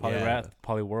 Yeah. Poliwrath,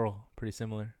 Poliwhirl, pretty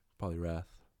similar. Poliwrath.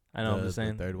 I know. I'm just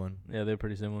saying. The third one. Yeah, they're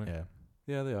pretty similar. Yeah.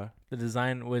 Yeah, they are. The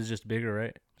design was just bigger,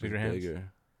 right? Just Bigger hands.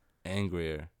 bigger.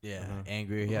 Angrier. Yeah. Uh-huh.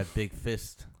 Angrier. He had big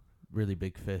fist. Really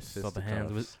big fist. Fist. Saw the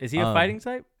hands. Fisticuffs. Is he a fighting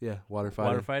type? Yeah, Water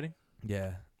fighting. Water fighting?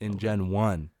 Yeah. In Gen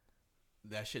 1.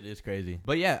 That shit is crazy.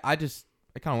 But yeah, I kind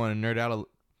of want to nerd out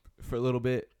for a little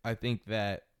bit. I think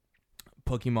that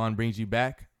Pokemon brings you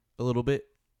back a little bit,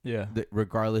 Yeah.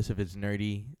 regardless if it's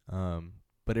nerdy.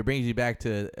 But it brings you back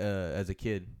to as a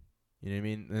kid. You know what I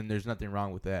mean? And there's nothing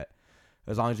wrong with that.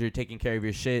 As long as you're taking care of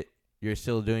your shit, you're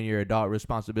still doing your adult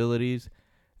responsibilities.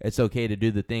 It's okay to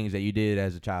do the things that you did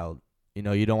as a child. You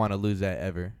know, you don't want to lose that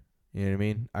ever. You know what I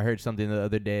mean? I heard something the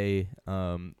other day.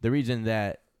 The reason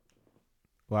that,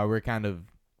 well, we're kind of,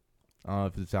 I don't know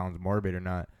if it sounds morbid or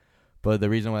not, but the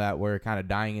reason why that we're kind of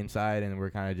dying inside and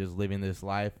we're kind of just living this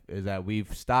life is that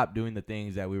we've stopped doing the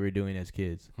things that we were doing as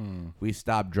kids. We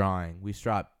stopped drawing. We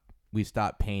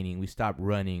stopped painting. We stopped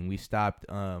running. We stopped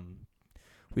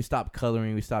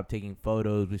coloring. We stopped taking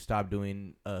photos. We stopped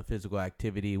doing physical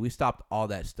activity. We stopped all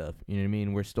that stuff. You know what I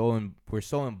mean? We're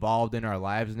so involved in our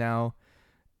lives now.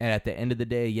 And at the end of the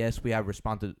day, yes, we have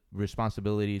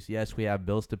responsibilities. Yes, we have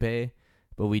bills to pay,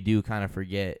 but we do kind of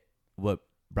forget what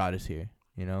brought us here,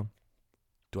 you know?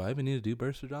 Do I even need to do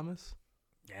Burstradamus?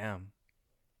 Damn.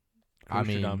 I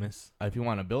mean, Cruciadamus. if you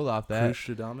want to build off that.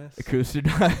 Cruciadamus?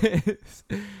 Cruciadamus.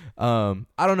 I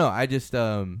don't know. I just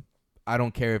I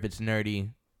don't care if it's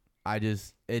nerdy.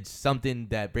 It's something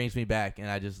that brings me back, and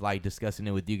I just like discussing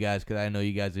it with you guys because I know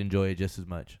you guys enjoy it just as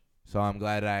much. So I'm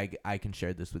glad I can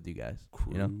share this with you guys.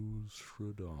 You know.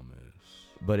 Cruciadamus.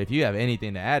 But if you have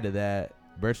anything to add to that,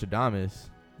 Burstradamus,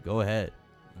 go ahead.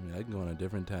 I mean, I can go on a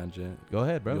different tangent. Go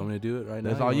ahead, You want bro. me to do it right now?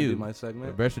 That's all wanna you. Do my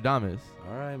segment? Burstradamus,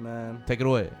 All right, man. take it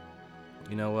away.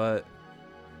 You know what?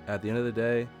 At the end of the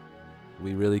day,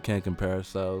 we really can't compare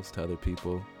ourselves to other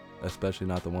people, especially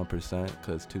not the 1%,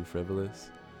 because too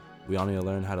frivolous. We all need to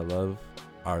learn how to love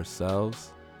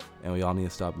ourselves, and we all need to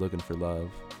stop looking for love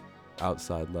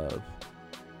outside love.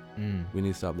 We need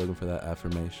to stop looking for that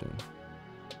affirmation.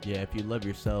 Yeah, if you love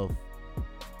yourself,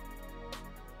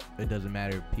 it doesn't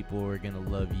matter. People are going to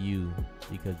love you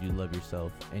because you love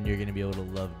yourself, and you're going to be able to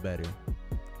love better.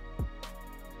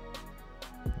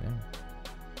 Yeah.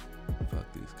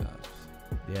 Fuck these cops.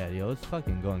 Yeah, yo, it's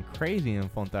fucking going crazy in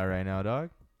Fonta right now, dog.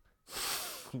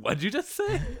 What'd you just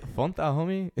say? Fonta,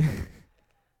 homie.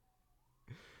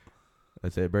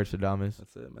 Let's say Burstradamus.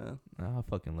 That's it, man. I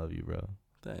fucking love you, bro.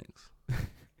 Thanks.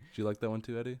 Did you like that one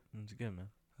too, Eddie? It's good, man.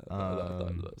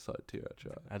 I saw a tear at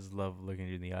your eye. I just love looking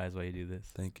you in the eyes while you do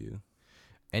this. Thank you.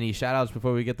 Any shout outs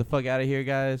before we get the fuck out of here,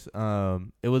 guys? I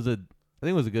think it was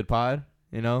a good pod,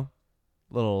 you know?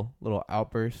 Little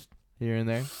outburst here and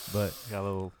there, but Got a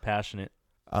little passionate.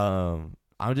 I'm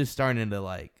just starting to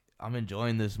like I'm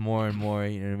enjoying this more and more.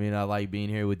 You know what I mean? I like being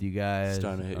here with you guys.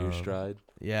 Starting to hit your stride.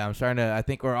 Yeah, I'm starting to. I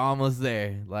think we're almost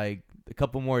there. Like a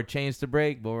couple more chains to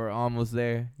break, but we're almost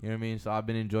there. You know what I mean? So I've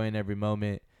been enjoying every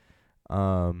moment.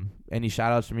 Any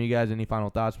shout outs from you guys? Any final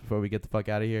thoughts before we get the fuck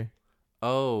out of here?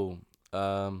 Oh,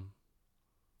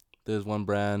 there's one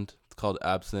brand. It's called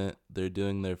Absent. They're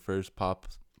doing their first pop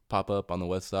up on the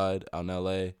west side out in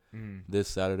LA this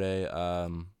Saturday. I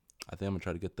think I'm gonna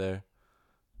try to get there.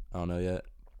 I don't know yet.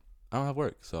 I don't have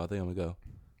work, so I think I'm gonna go.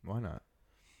 Why not?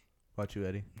 What about you,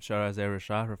 Eddie? Shout out Isaiah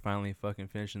Rashad for finally fucking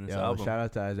finishing this Yeah, album. shout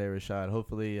out to Isaiah Rashad.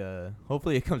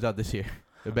 Hopefully it comes out this year.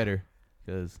 It better,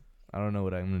 because I don't know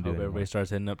what I'm gonna do Hope anymore. everybody starts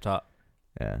hitting up top.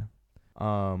 Yeah.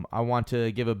 I want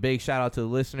to give a big shout out to the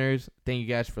listeners. Thank you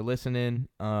guys for listening.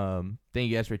 Thank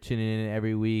you guys for tuning in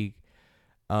every week.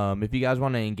 If you guys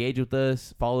want to engage with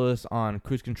us, follow us on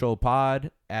Cruise Control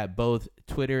Pod at both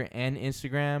Twitter and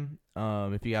Instagram.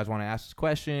 If you guys want to ask us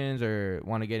questions or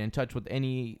want to get in touch with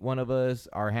any one of us,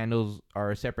 our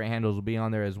separate handles will be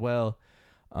on there as well.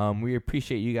 We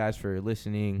appreciate you guys for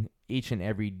listening each and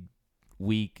every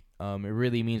week. It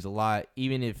really means a lot.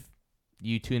 Even if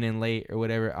you tune in late or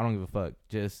whatever, I don't give a fuck.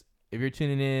 Just if you're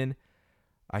tuning in,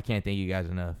 I can't thank you guys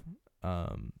enough.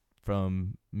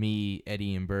 From me,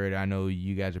 Eddie, and Bird, I know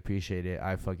you guys appreciate it.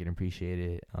 I fucking appreciate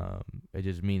it. It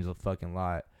just means a fucking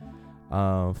lot.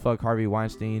 Fuck Harvey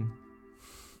Weinstein.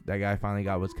 That guy finally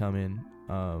got what's coming.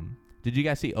 Did you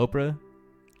guys see Oprah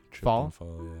Trip Fall? and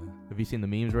Fall, yeah. Have you seen the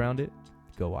memes around it?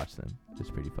 Go watch them. It's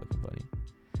pretty fucking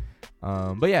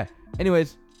funny. But yeah,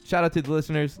 anyways, shout out to the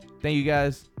listeners. Thank you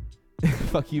guys.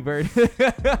 Fuck you, Bird.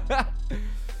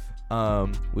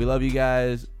 We love you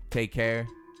guys. Take care.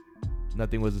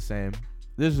 Nothing was the same.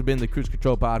 This has been the Cruise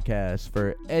Control Podcast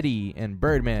for Eddie and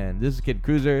Birdman. This is Kid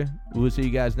Cruiser. We will see you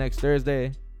guys next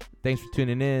Thursday. Thanks for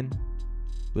tuning in.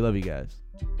 We love you guys.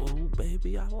 Oh,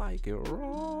 baby, I like it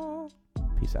raw.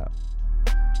 Peace out.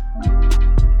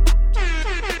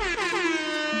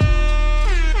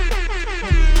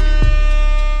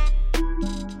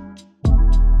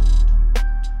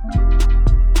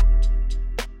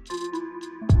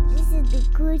 This is the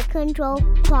Cruise Control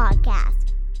Podcast.